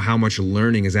don't know how much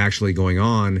learning is actually going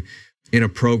on in a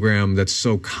program that's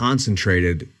so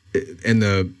concentrated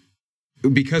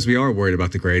because we are worried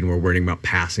about the grade and we're worrying about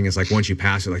passing. It's like once you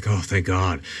pass, you're like, oh, thank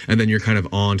God. And then you're kind of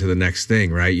on to the next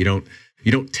thing, right?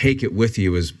 you don't take it with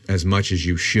you as much as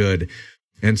you should.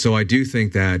 And so I do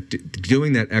think that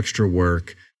doing that extra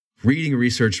work, reading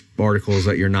research articles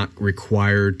that you're not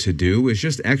required to do, is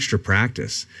just extra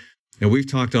practice. And we've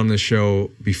talked on this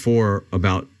show before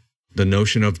about the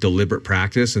notion of deliberate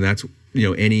practice, and that's,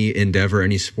 any endeavor,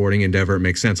 any sporting endeavor, it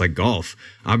makes sense. Like golf,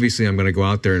 obviously I'm going to go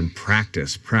out there and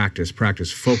practice,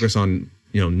 focus on,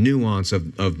 nuance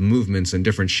of movements and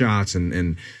different shots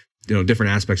and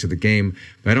different aspects of the game.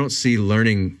 But I don't see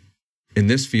learning in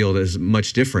this field as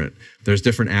much different. There's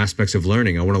different aspects of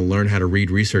learning. I want to learn how to read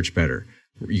research better.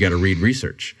 You got to read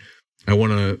research. I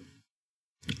want to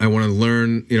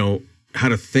learn, how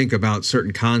to think about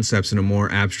certain concepts in a more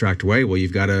abstract way. Well,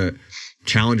 you've got to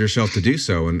challenge yourself to do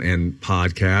so, and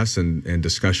podcasts and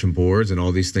discussion boards and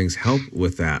all these things help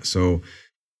with that. So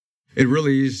it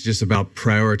really is just about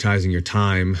prioritizing your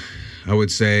time. I would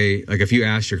say, like, if you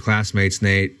ask your classmates,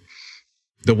 Nate,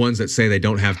 the ones that say they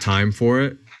don't have time for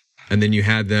it, and then you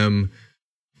had them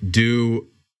do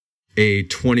a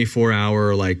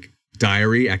 24-hour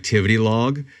diary activity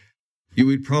log, you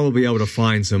would probably be able to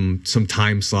find some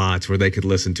time slots where they could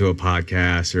listen to a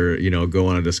podcast or, go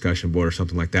on a discussion board or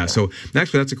something like that. So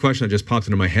actually, that's a question that just popped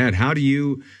into my head. How do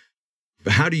you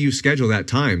schedule that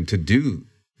time to do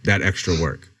that extra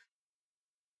work?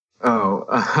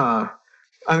 For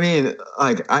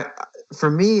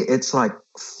me, it's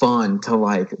fun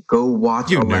to go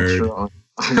watch a lecture on.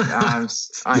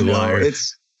 I know liar.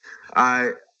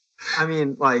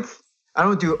 I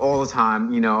don't do it all the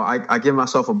time. I give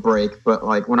myself a break, but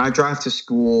when I drive to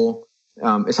school,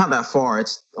 it's not that far.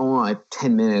 It's only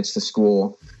 10 minutes to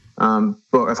school.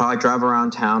 But if I drive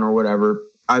around town or whatever,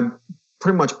 I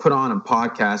pretty much put on a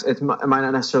podcast. It might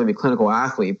not necessarily be Clinical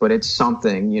Athlete, but it's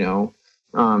something,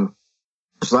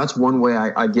 so that's one way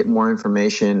I get more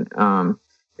information.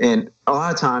 And a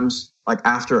lot of times,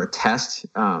 after a test,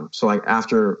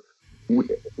 after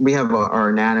we have our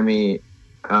anatomy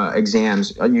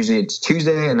exams, usually it's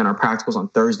Tuesday, and then our practicals on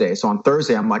Thursday. So on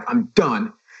Thursday, I'm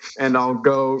done, and I'll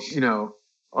go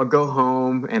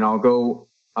home and I'll go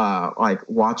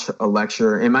watch a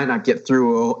lecture. It might not get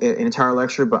through an entire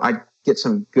lecture, but I get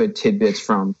some good tidbits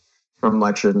from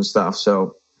lectures and stuff.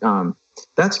 So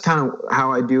that's kind of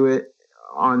how I do it.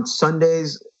 On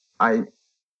Sundays, I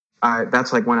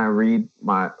that's when I read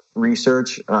my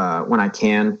research when I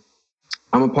can.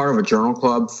 I'm a part of a journal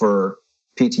club for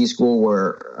PT school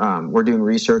where we're doing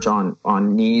research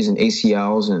on knees and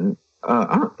ACLs. And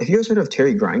have you guys heard of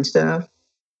Terry Grindstaff?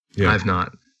 Yeah, I've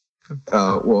not.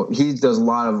 Well, he does a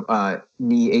lot of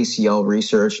knee ACL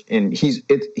research, and he's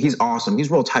awesome. He's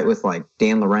real tight with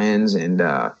Dan Lorenz and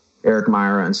Eric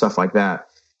Myra and stuff like that.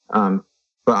 But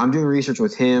I'm doing research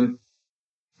with him.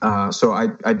 So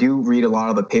I do read a lot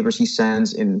of the papers he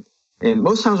sends, and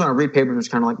most times when I read papers, it's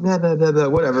kind of blah, blah, blah, blah,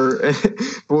 whatever.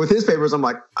 But with his papers, I'm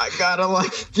I gotta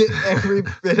get every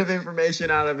bit of information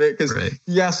out of it, because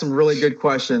he has some really good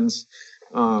questions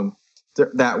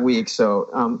that week.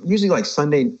 So usually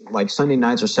Sunday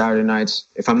nights or Saturday nights,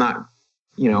 if I'm not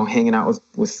hanging out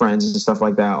with friends and stuff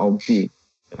like that, I'll be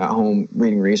at home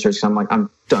reading research. So I'm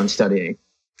done studying.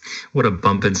 What a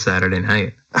bumping Saturday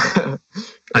night.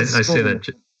 I say that.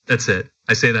 That's it.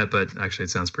 I say that, but actually it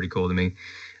sounds pretty cool to me.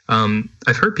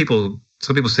 I've heard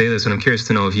some people say this, and I'm curious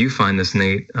to know if you find this,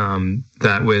 Nate,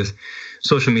 that with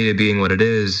social media being what it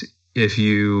is, if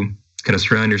you kind of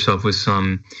surround yourself with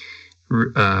some,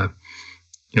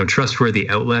 trustworthy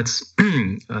outlets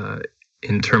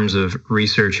in terms of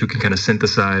research, who can kind of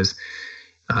synthesize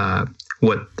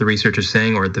what the research is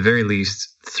saying, or at the very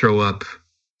least throw up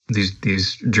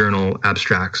these journal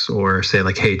abstracts, or say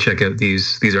hey, check out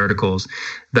these articles,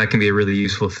 that can be a really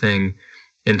useful thing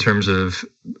in terms of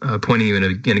pointing you in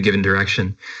a given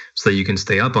direction so that you can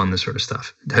stay up on this sort of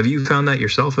stuff. Have you found that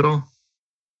yourself at all?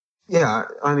 Yeah,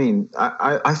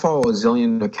 I follow a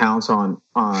zillion accounts on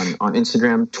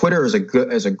Instagram. Twitter is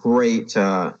a great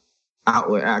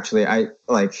outlet, actually.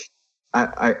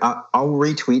 I'll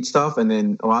retweet stuff, and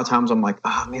then a lot of times I'm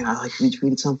oh man, I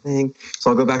retweeted something, so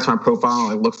I'll go back to my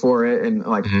profile and look for it, and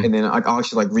and then I'll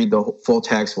actually read the full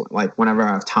text whenever I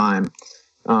have time.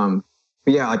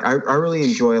 But yeah, I really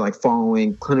enjoy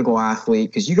following Clinical Athlete,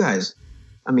 because you guys,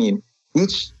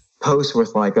 each post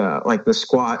with the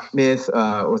squat myth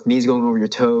with knees going over your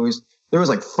toes, there was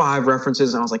 5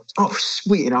 references, and I was oh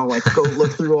sweet, and I'll go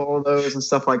look through all of those and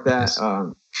stuff like that.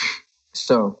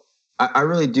 So I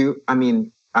really do. I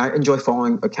enjoy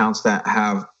following accounts that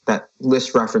have that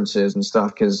list references and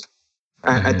stuff, because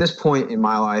at this point in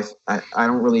my life, I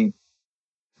don't really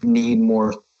need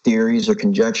more theories or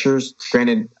conjectures.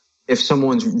 Granted, if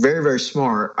someone's very, very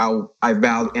smart, I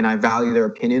value their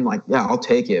opinion. I'll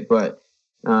take it. But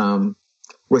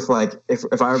with like,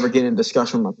 if I ever get in a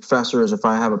discussion with my professors, if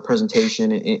I have a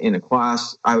presentation in a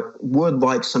class, I would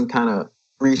like some kind of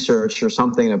research or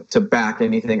something to back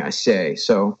anything I say.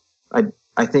 So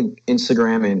I think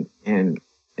Instagram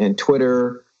and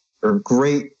Twitter are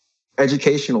great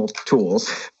educational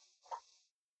tools.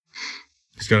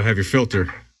 Just gotta have your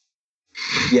filter.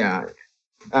 Yeah,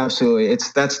 absolutely.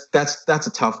 That's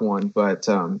a tough one, but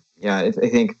yeah, I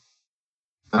think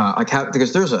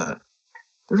because there's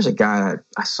a guy that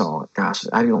I saw. Gosh,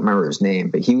 I don't remember his name,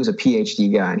 but he was a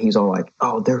PhD guy, and he's all like,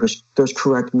 "Oh, there's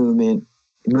correct movement.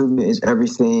 Movement is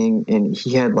everything," and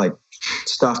he had like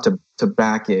stuff to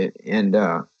back it, and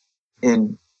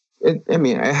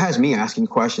it has me asking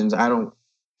questions. I don't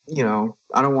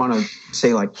want to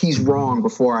say like he's wrong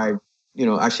before I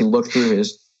actually look through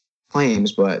his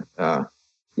claims, but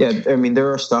yeah, I mean,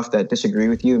 there are stuff that disagree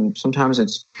with you, and sometimes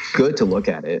it's good to look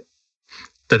at it.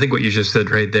 I think what you just said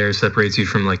right there separates you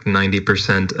from like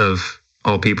 90% of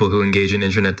all people who engage in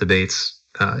internet debates,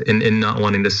 in not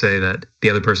wanting to say that the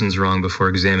other person's wrong before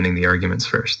examining the arguments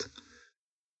first.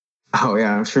 Oh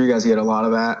yeah, I'm sure you guys get a lot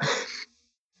of that.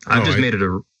 I've just made it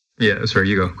a... Yeah, sorry,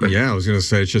 you go. Yeah, I was going to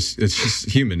say, it's just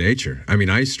human nature. I mean,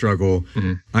 I struggle.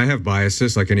 Mm-hmm. I have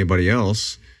biases like anybody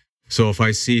else. So if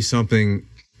I see something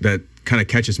that kind of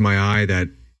catches my eye that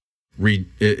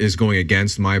is going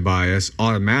against my bias,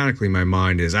 automatically my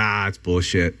mind is, it's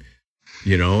bullshit.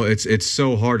 It's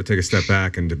so hard to take a step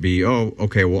back and to be,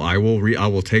 okay, well, I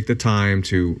will take the time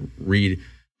to read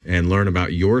and learn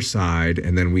about your side,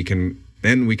 and then we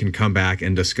can come back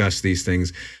and discuss these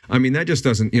things. I mean, that just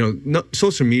doesn't,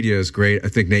 social media is great. I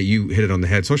think, Nate, you hit it on the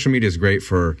head. Social media is great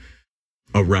for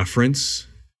a reference,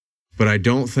 but I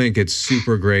don't think it's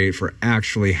super great for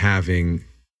actually having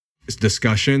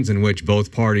discussions in which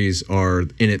both parties are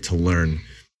in it to learn.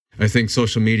 I think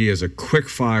social media is a quick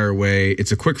fire way.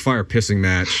 It's a quick fire pissing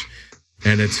match,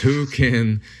 and it's who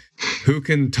can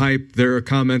type their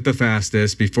comment the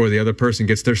fastest before the other person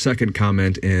gets their second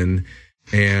comment in.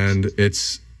 And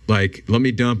it's like, let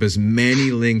me dump as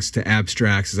many links to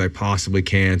abstracts as I possibly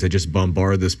can to just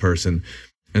bombard this person.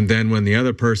 And then when the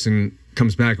other person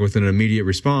comes back with an immediate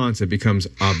response, it becomes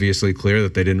obviously clear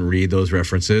that they didn't read those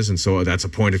references. And so that's a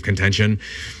point of contention.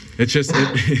 It's just,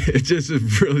 it's just a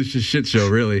really shit show,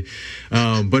 really.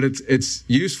 But it's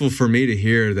useful for me to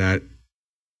hear that,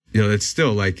 it's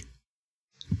still like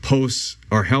posts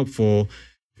are helpful.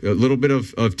 A little bit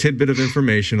of tidbit of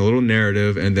information, a little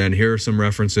narrative, and then here are some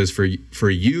references for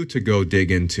you to go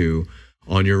dig into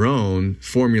on your own,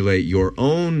 formulate your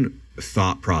own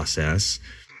thought process,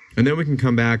 and then we can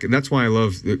come back. And that's why I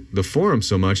love the forum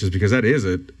so much, is because that is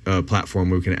a platform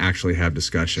where we can actually have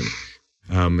discussion.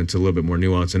 It's a little bit more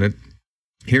nuanced. And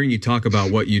hearing you talk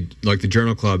about what you like, the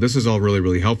journal club, this is all really,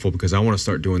 really helpful, because I want to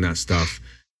start doing that stuff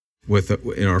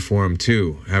in our forum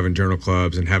too, having journal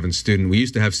clubs and having we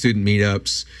used to have student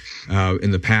meetups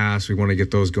in the past. We want to get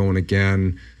those going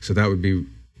again. So that would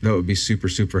be super,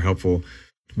 super helpful.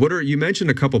 You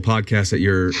mentioned a couple podcasts that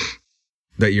you're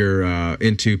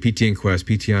into, PT and Quest,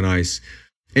 PT on Ice.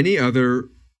 Any other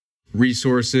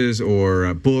resources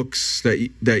or books that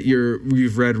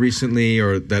you've read recently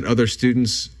or that other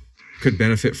students could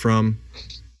benefit from?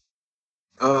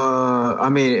 I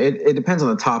mean, it depends on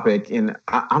the topic, and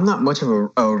I'm not much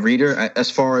of a reader as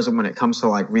far as when it comes to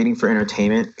like reading for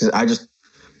entertainment, because I just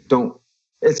don't.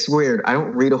 It's weird. I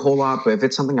don't read a whole lot, but if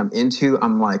it's something I'm into,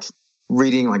 I'm like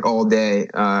reading like all day.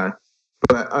 But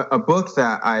a book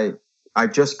that I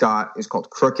just got is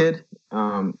called Crooked,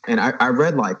 and I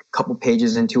read like a couple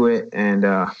pages into it, and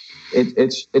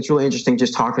it's really interesting,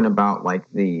 just talking about like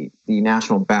the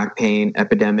national back pain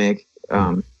epidemic.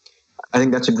 I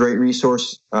think that's a great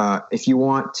resource. If you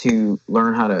want to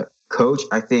learn how to coach,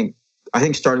 I think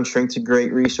Starting Strength's a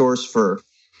great resource for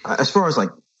as far as like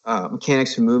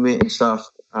mechanics and movement and stuff.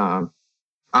 I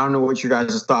don't know what your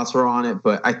guys' thoughts are on it,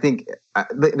 but I think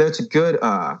that's a good,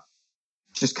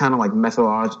 just kind of like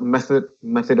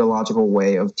methodological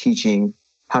way of teaching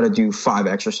how to do 5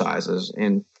 exercises.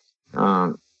 And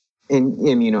I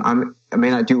may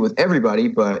not do it with everybody,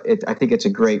 but I think it's a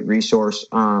great resource.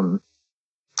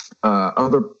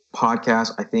 Other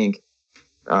podcasts, I think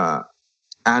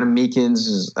Adam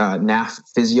Meekins' NAF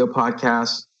Physio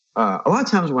podcast. A lot of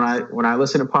times when I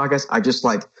listen to podcasts, I just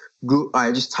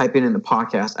type in the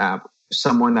podcast app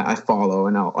someone that I follow,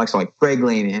 and I'll like Greg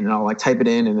Layman, and I'll like type it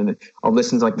in, and then I'll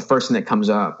listen to like the first thing that comes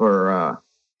up. Or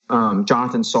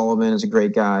Jonathan Sullivan is a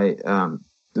great guy.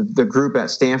 The group at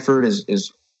Stanford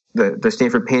is the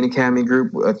Stanford Pain Academy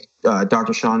group with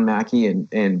Dr. Sean Mackey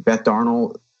and Beth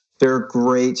Darnell. They're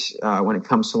great when it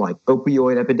comes to like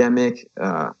opioid epidemic.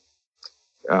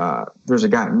 there's a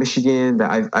guy in Michigan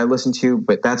that I listen to,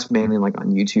 but that's mainly like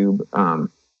on YouTube.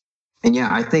 And yeah,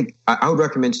 I think I would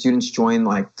recommend students join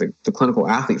like the Clinical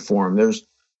Athlete Forum. There's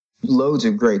loads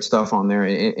of great stuff on there,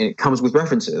 and it comes with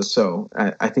references. So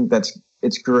I think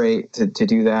it's great to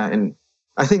do that. And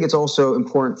I think it's also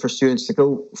important for students to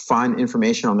go find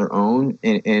information on their own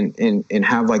and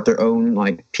have like their own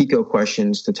like Pico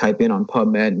questions to type in on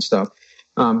PubMed and stuff.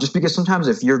 Just because sometimes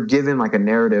if you're given like a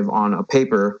narrative on a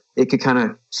paper, it could kind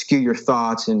of skew your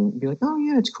thoughts and be like, oh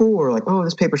yeah, it's cool, or like, oh,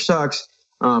 this paper sucks.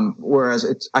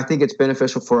 Whereas I think it's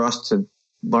beneficial for us to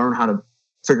learn how to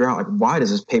figure out like, why does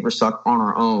this paper suck on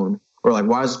our own, or like,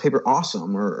 why is this paper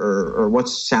awesome, or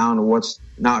what's sound or what's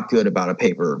not good about a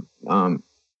paper.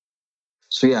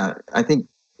 So yeah, I think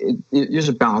it's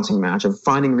a balancing match of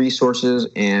finding resources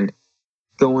and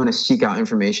going to seek out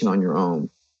information on your own.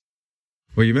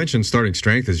 Well, you mentioned starting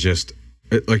strength is just,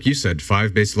 like you said,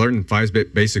 learn five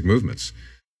basic movements: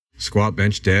 squat,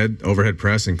 bench, dead, overhead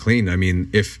press, and clean. I mean,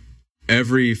 if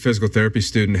every physical therapy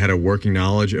student had a working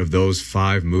knowledge of those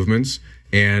 5 movements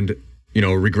and, you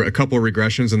know, a couple of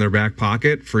regressions in their back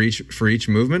pocket for each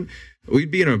movement,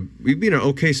 we'd be in an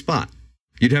okay spot.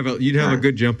 You'd have a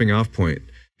good jumping off point.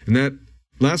 And that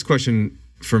last question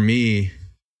for me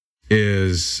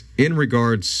is in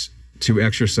regards to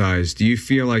exercise. Do you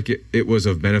feel like it was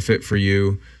of benefit for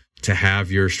you to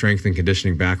have your strength and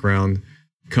conditioning background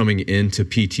coming into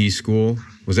PT school?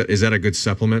 Is that a good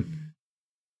supplement?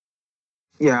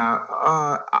 Yeah,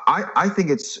 I think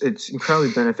it's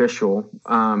incredibly beneficial.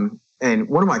 And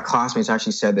one of my classmates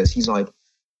actually said this. He's like,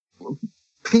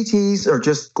 PTs are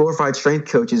just glorified strength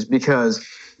coaches because,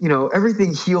 you know,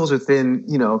 everything heals within,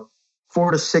 you know,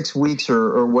 4 to 6 weeks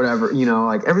or whatever, you know,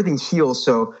 like everything heals.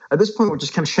 So at this point, we're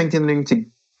just kind of strengthening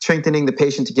the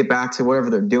patient to get back to whatever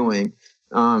they're doing.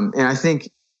 And I think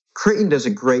Creighton does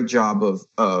a great job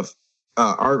of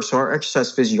our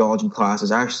exercise physiology class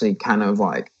is actually kind of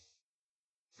like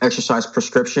exercise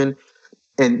prescription,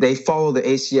 and they follow the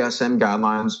ACSM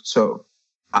guidelines. So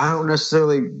I don't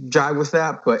necessarily jive with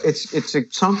that, but it's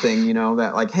something, you know,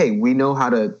 that like, hey, we know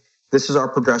this is our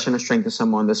progression of strength to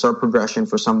someone. This is our progression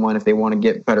for someone if they want to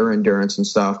get better endurance and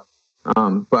stuff.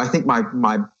 But I think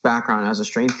my background as a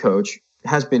strength coach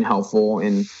has been helpful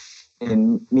in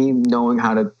me knowing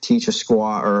how to teach a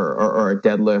squat or a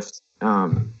deadlift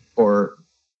or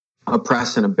a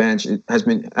press and a bench. It has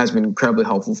been incredibly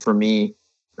helpful for me.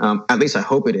 At least I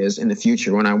hope it is in the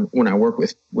future when I work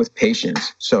with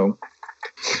patients. So,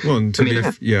 well, and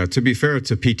to be fair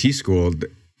to PT school,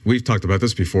 we've talked about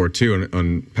this before too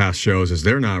on past shows. Is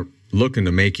they're not looking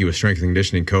to make you a strength and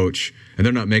conditioning coach, and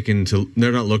they're not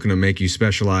looking to make you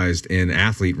specialized in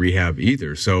athlete rehab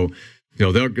either. So, you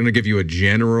know, they're going to give you a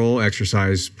general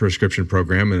exercise prescription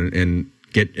program, and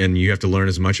you have to learn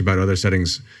as much about other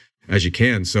settings as you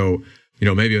can. So, you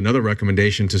know, maybe another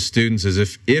recommendation to students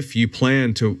is if you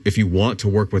want to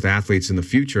work with athletes in the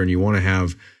future and you want to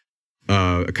have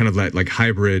kind of that like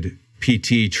hybrid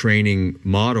PT training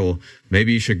model,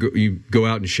 maybe you should go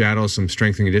out and shadow some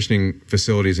strength and conditioning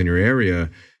facilities in your area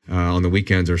on the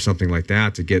weekends or something like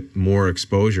that to get more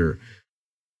exposure.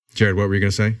 Jared, what were you going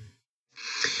to say?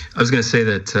 I was going to say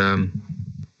that,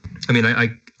 I mean,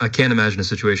 I can't imagine a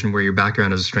situation where your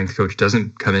background as a strength coach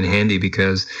doesn't come in handy,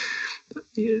 because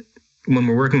when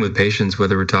we're working with patients,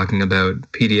 whether we're talking about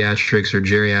pediatrics or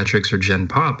geriatrics or gen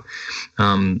pop,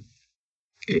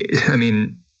 I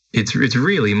mean, it's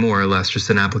really more or less just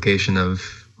an application of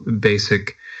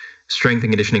basic strength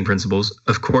and conditioning principles,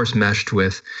 of course, meshed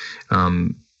with,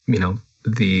 you know,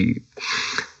 the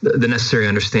necessary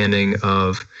understanding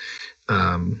of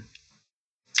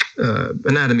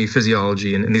anatomy,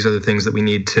 physiology, and these other things that we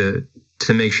need to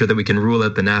make sure that we can rule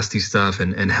out the nasty stuff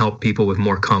and help people with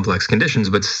more complex conditions.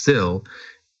 But still,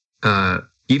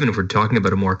 even if we're talking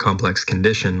about a more complex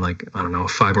condition, like, I don't know,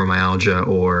 fibromyalgia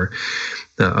or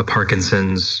a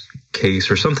Parkinson's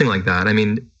case or something like that, I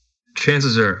mean,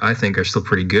 chances I think are still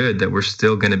pretty good that we're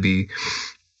still going to be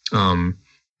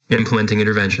implementing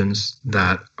interventions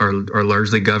that are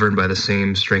largely governed by the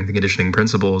same strength and conditioning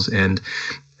principles, and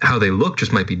how they look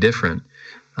just might be different.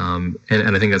 And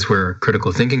I think that's where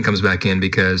critical thinking comes back in,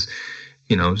 because,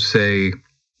 you know, say,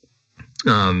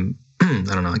 I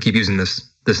don't know, I keep using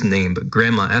this name, but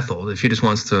Grandma Ethel, if she just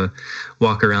wants to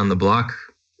walk around the block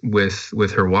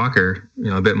with her walker, you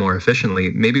know, a bit more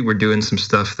efficiently, maybe we're doing some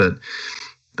stuff that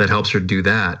helps her do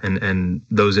that. And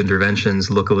those interventions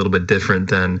look a little bit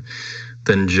different than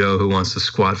Joe who wants to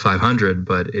squat 500,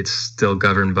 but it's still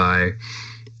governed by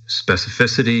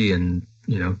specificity and,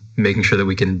 you know, making sure that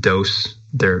we can dose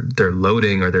their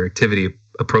loading or their activity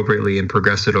appropriately and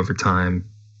progress it over time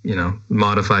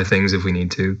modify things if we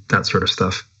need to, that sort of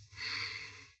stuff.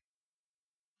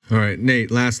 All right,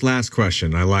 Nate, last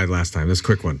question. I lied last time. This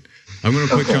quick one. I'm going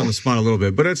to put you on the spot a little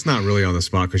bit, but it's not really on the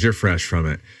spot because you're fresh from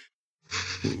it.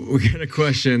 We got a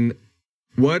question.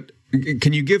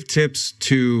 Can you give tips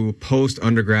to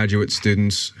post-undergraduate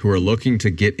students who are looking to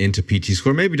get into PT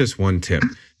school, or maybe just one tip?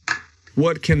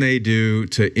 What can they do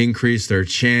to increase their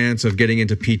chance of getting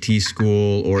into PT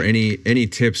school, or any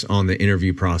tips on the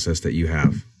interview process that you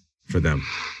have for them?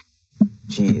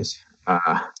 Jeez.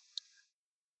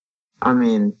 I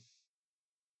mean,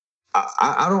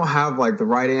 I don't have like the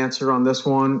right answer on this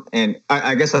one, and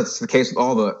I guess that's the case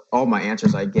with all my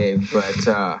answers I gave. But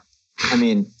I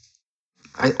mean,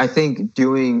 I think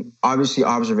doing obviously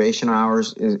observation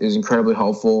hours is incredibly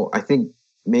helpful. I think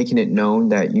making it known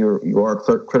that you are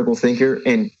a critical thinker,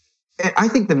 and I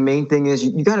think the main thing is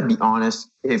you got to be honest.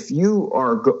 If you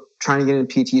are trying to get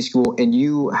into PT school and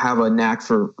you have a knack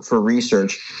for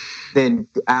research, then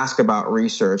ask about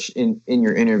research in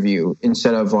your interview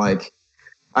instead of like.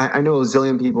 I know a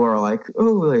zillion people are like, oh,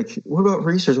 like, what about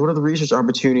research? What are the research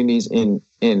opportunities in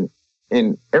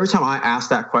every time I ask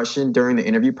that question during the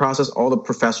interview process, all the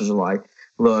professors are like,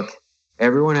 look,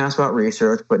 everyone asks about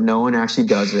research, but no one actually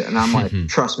does it. And I'm like,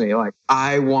 trust me, like,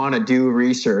 I want to do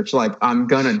research. Like, I'm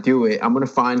going to do it. I'm going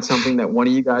to find something that one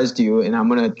of you guys do, and I'm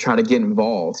going to try to get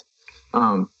involved.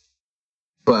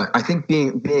 But I think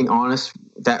being honest,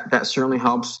 that certainly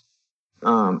helps.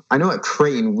 I know at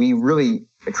Creighton,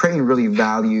 Creighton really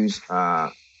values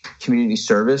community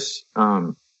service.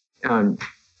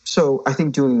 So I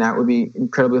think doing that would be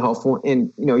incredibly helpful.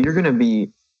 And, you're going to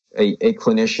be a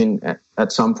clinician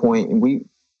at some point, and we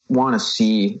want to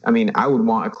see, I would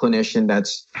want a clinician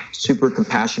that's super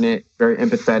compassionate, very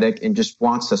empathetic, and just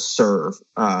wants to serve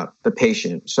the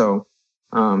patient. So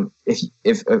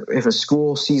if a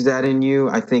school sees that in you,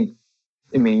 I think,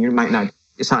 you might not,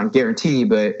 it's not a guarantee,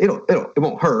 but it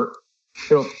won't hurt.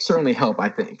 It'll certainly help, I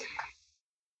think.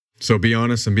 So be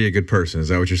honest and be a good person. Is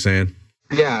that what you're saying?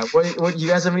 Yeah. What you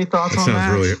guys have any thoughts on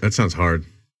that? That sounds hard.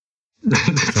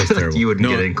 That sounds terrible. You wouldn't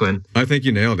get in, Quinn. I think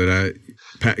you nailed it.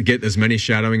 Get as many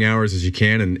shadowing hours as you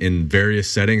can in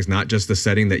various settings, not just the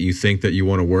setting that you think that you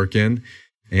want to work in.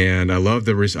 And I love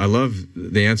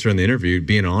the answer in the interview,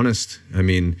 being honest.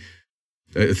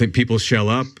 I think people shell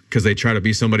up because they try to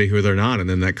be somebody who they're not, and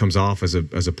then that comes off as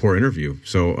a poor interview.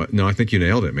 So no, I think you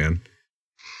nailed it, man.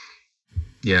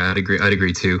 Yeah, I'd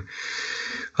agree too.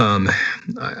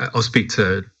 I'll speak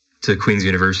to Queen's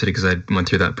University because I went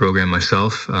through that program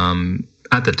myself.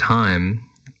 At the time,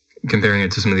 comparing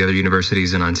it to some of the other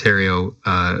universities in Ontario,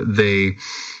 they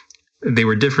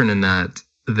were different in that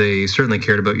they certainly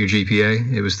cared about your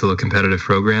GPA. It was still a competitive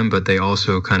program, but they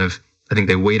also I think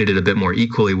they weighted it a bit more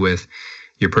equally with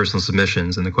your personal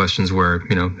submissions. And the questions were,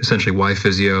 essentially why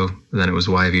physio? And then it was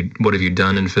what have you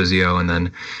done in physio? And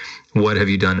then what have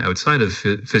you done outside of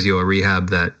physio or rehab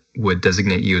that would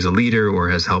designate you as a leader or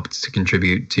has helped to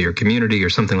contribute to your community or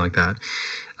something like that.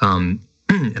 And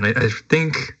I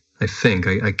think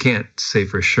I can't say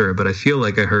for sure, but I feel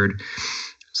like I heard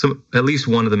at least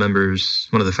one of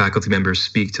the faculty members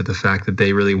speak to the fact that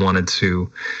they really wanted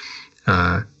to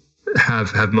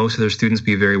have most of their students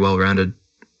be very well-rounded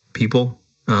people.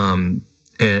 And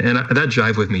that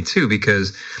jived with me too,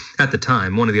 because at the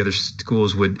time, one of the other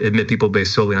schools would admit people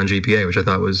based solely on GPA, which I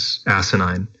thought was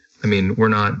asinine. We're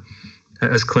not,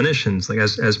 as clinicians, like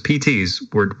as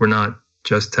PTs, we're not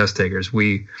just test takers.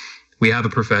 We have a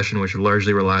profession which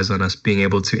largely relies on us being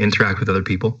able to interact with other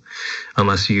people.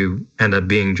 Unless you end up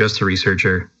being just a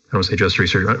researcher, I don't say just a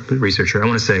researcher. I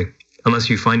want to say unless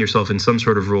you find yourself in some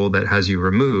sort of role that has you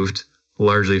removed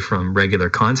largely from regular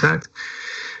contact,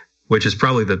 which is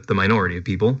probably the minority of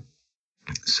people.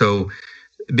 So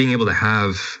being able to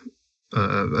have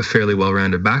a fairly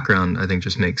well-rounded background, I think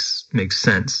just makes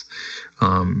sense,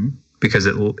 because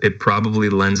it probably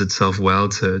lends itself well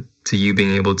to you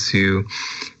being able to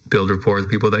build rapport with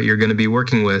people that you're going to be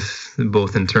working with,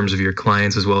 both in terms of your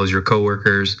clients as well as your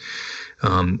coworkers.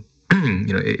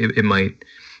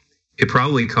 It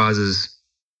probably causes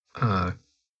a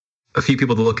few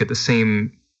people to look at the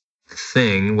same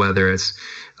thing, whether it's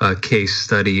a case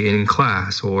study in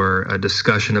class or a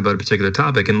discussion about a particular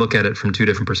topic, and look at it from two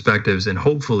different perspectives and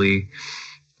hopefully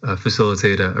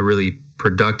facilitate a really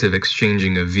productive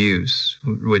exchanging of views,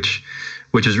 which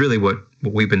is really what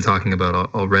we've been talking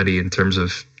about already in terms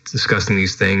of discussing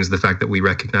these things, the fact that we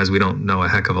recognize we don't know a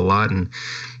heck of a lot, and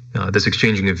this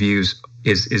exchanging of views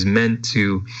is meant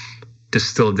to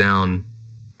distill down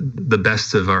the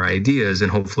best of our ideas and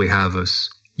hopefully have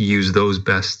us use those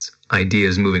best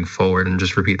ideas moving forward and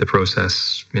just repeat the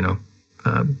process,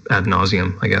 ad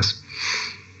nauseum, I guess.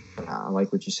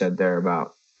 like what you said there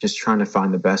about just trying to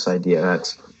find the best idea.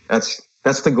 That's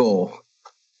the goal.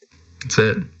 That's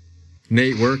it.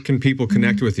 Nate, where can people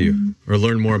connect with you or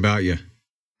learn more about you?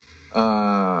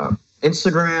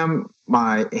 Instagram,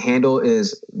 my handle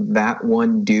is that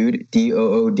one dude,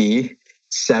 DOOD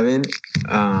 7.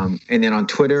 And then on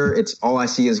Twitter, it's all I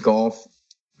see is golf.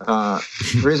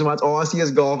 The reason why it's all I see is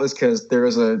golf is because there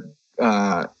was a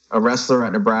wrestler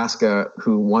at Nebraska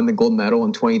who won the gold medal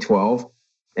in 2012,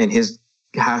 and his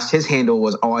handle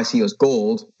was all I see is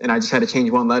gold, and I just had to change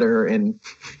one letter, and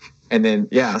then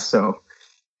so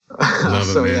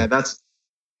yeah, that's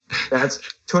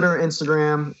Twitter,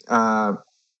 Instagram.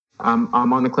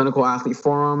 I'm on the Clinical Athlete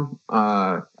Forum.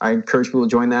 I encourage people to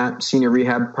join that Senior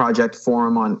Rehab Project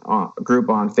Forum on group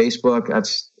on Facebook.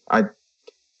 I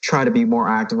try to be more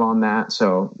active on that,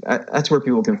 so that's where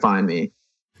people can find me.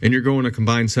 And you're going to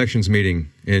combined sections meeting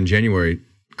in January,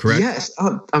 correct? Yes.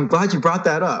 I'm glad you brought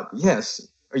that up. Yes.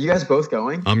 Are you guys both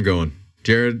going? I'm going.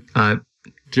 Jared's not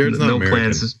no American.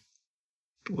 Plans.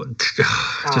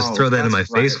 Just throw that in my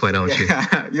face, why don't you?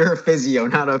 You're a physio,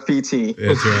 not a PT.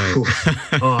 That's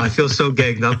right. I feel so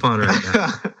gagged up on right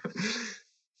now.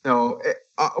 No,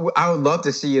 I would love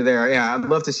to see you there. Yeah, I'd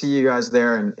love to see you guys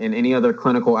there, and any other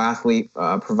clinical athlete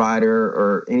provider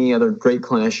or any other great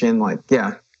clinician. Like,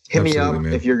 hit me up,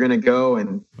 man, if you're going to go.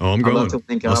 And I'm going. I'd love to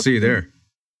link up. I'll see you there.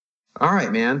 All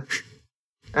right, man.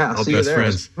 Yeah, I'll see you there.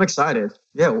 Friends. I'm excited.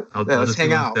 Yeah, let's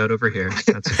hang out over here.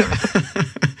 That's fine.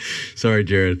 Sorry,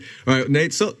 Jared. All right,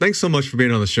 Nate, so thanks so much for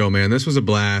being on the show, man. This was a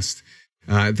blast.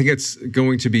 I think it's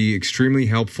going to be extremely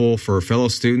helpful for fellow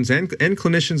students and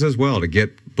clinicians as well to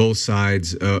get both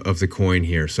sides of the coin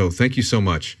here. So thank you so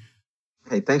much.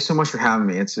 Hey, thanks so much for having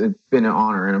me. It's been an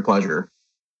honor and a pleasure.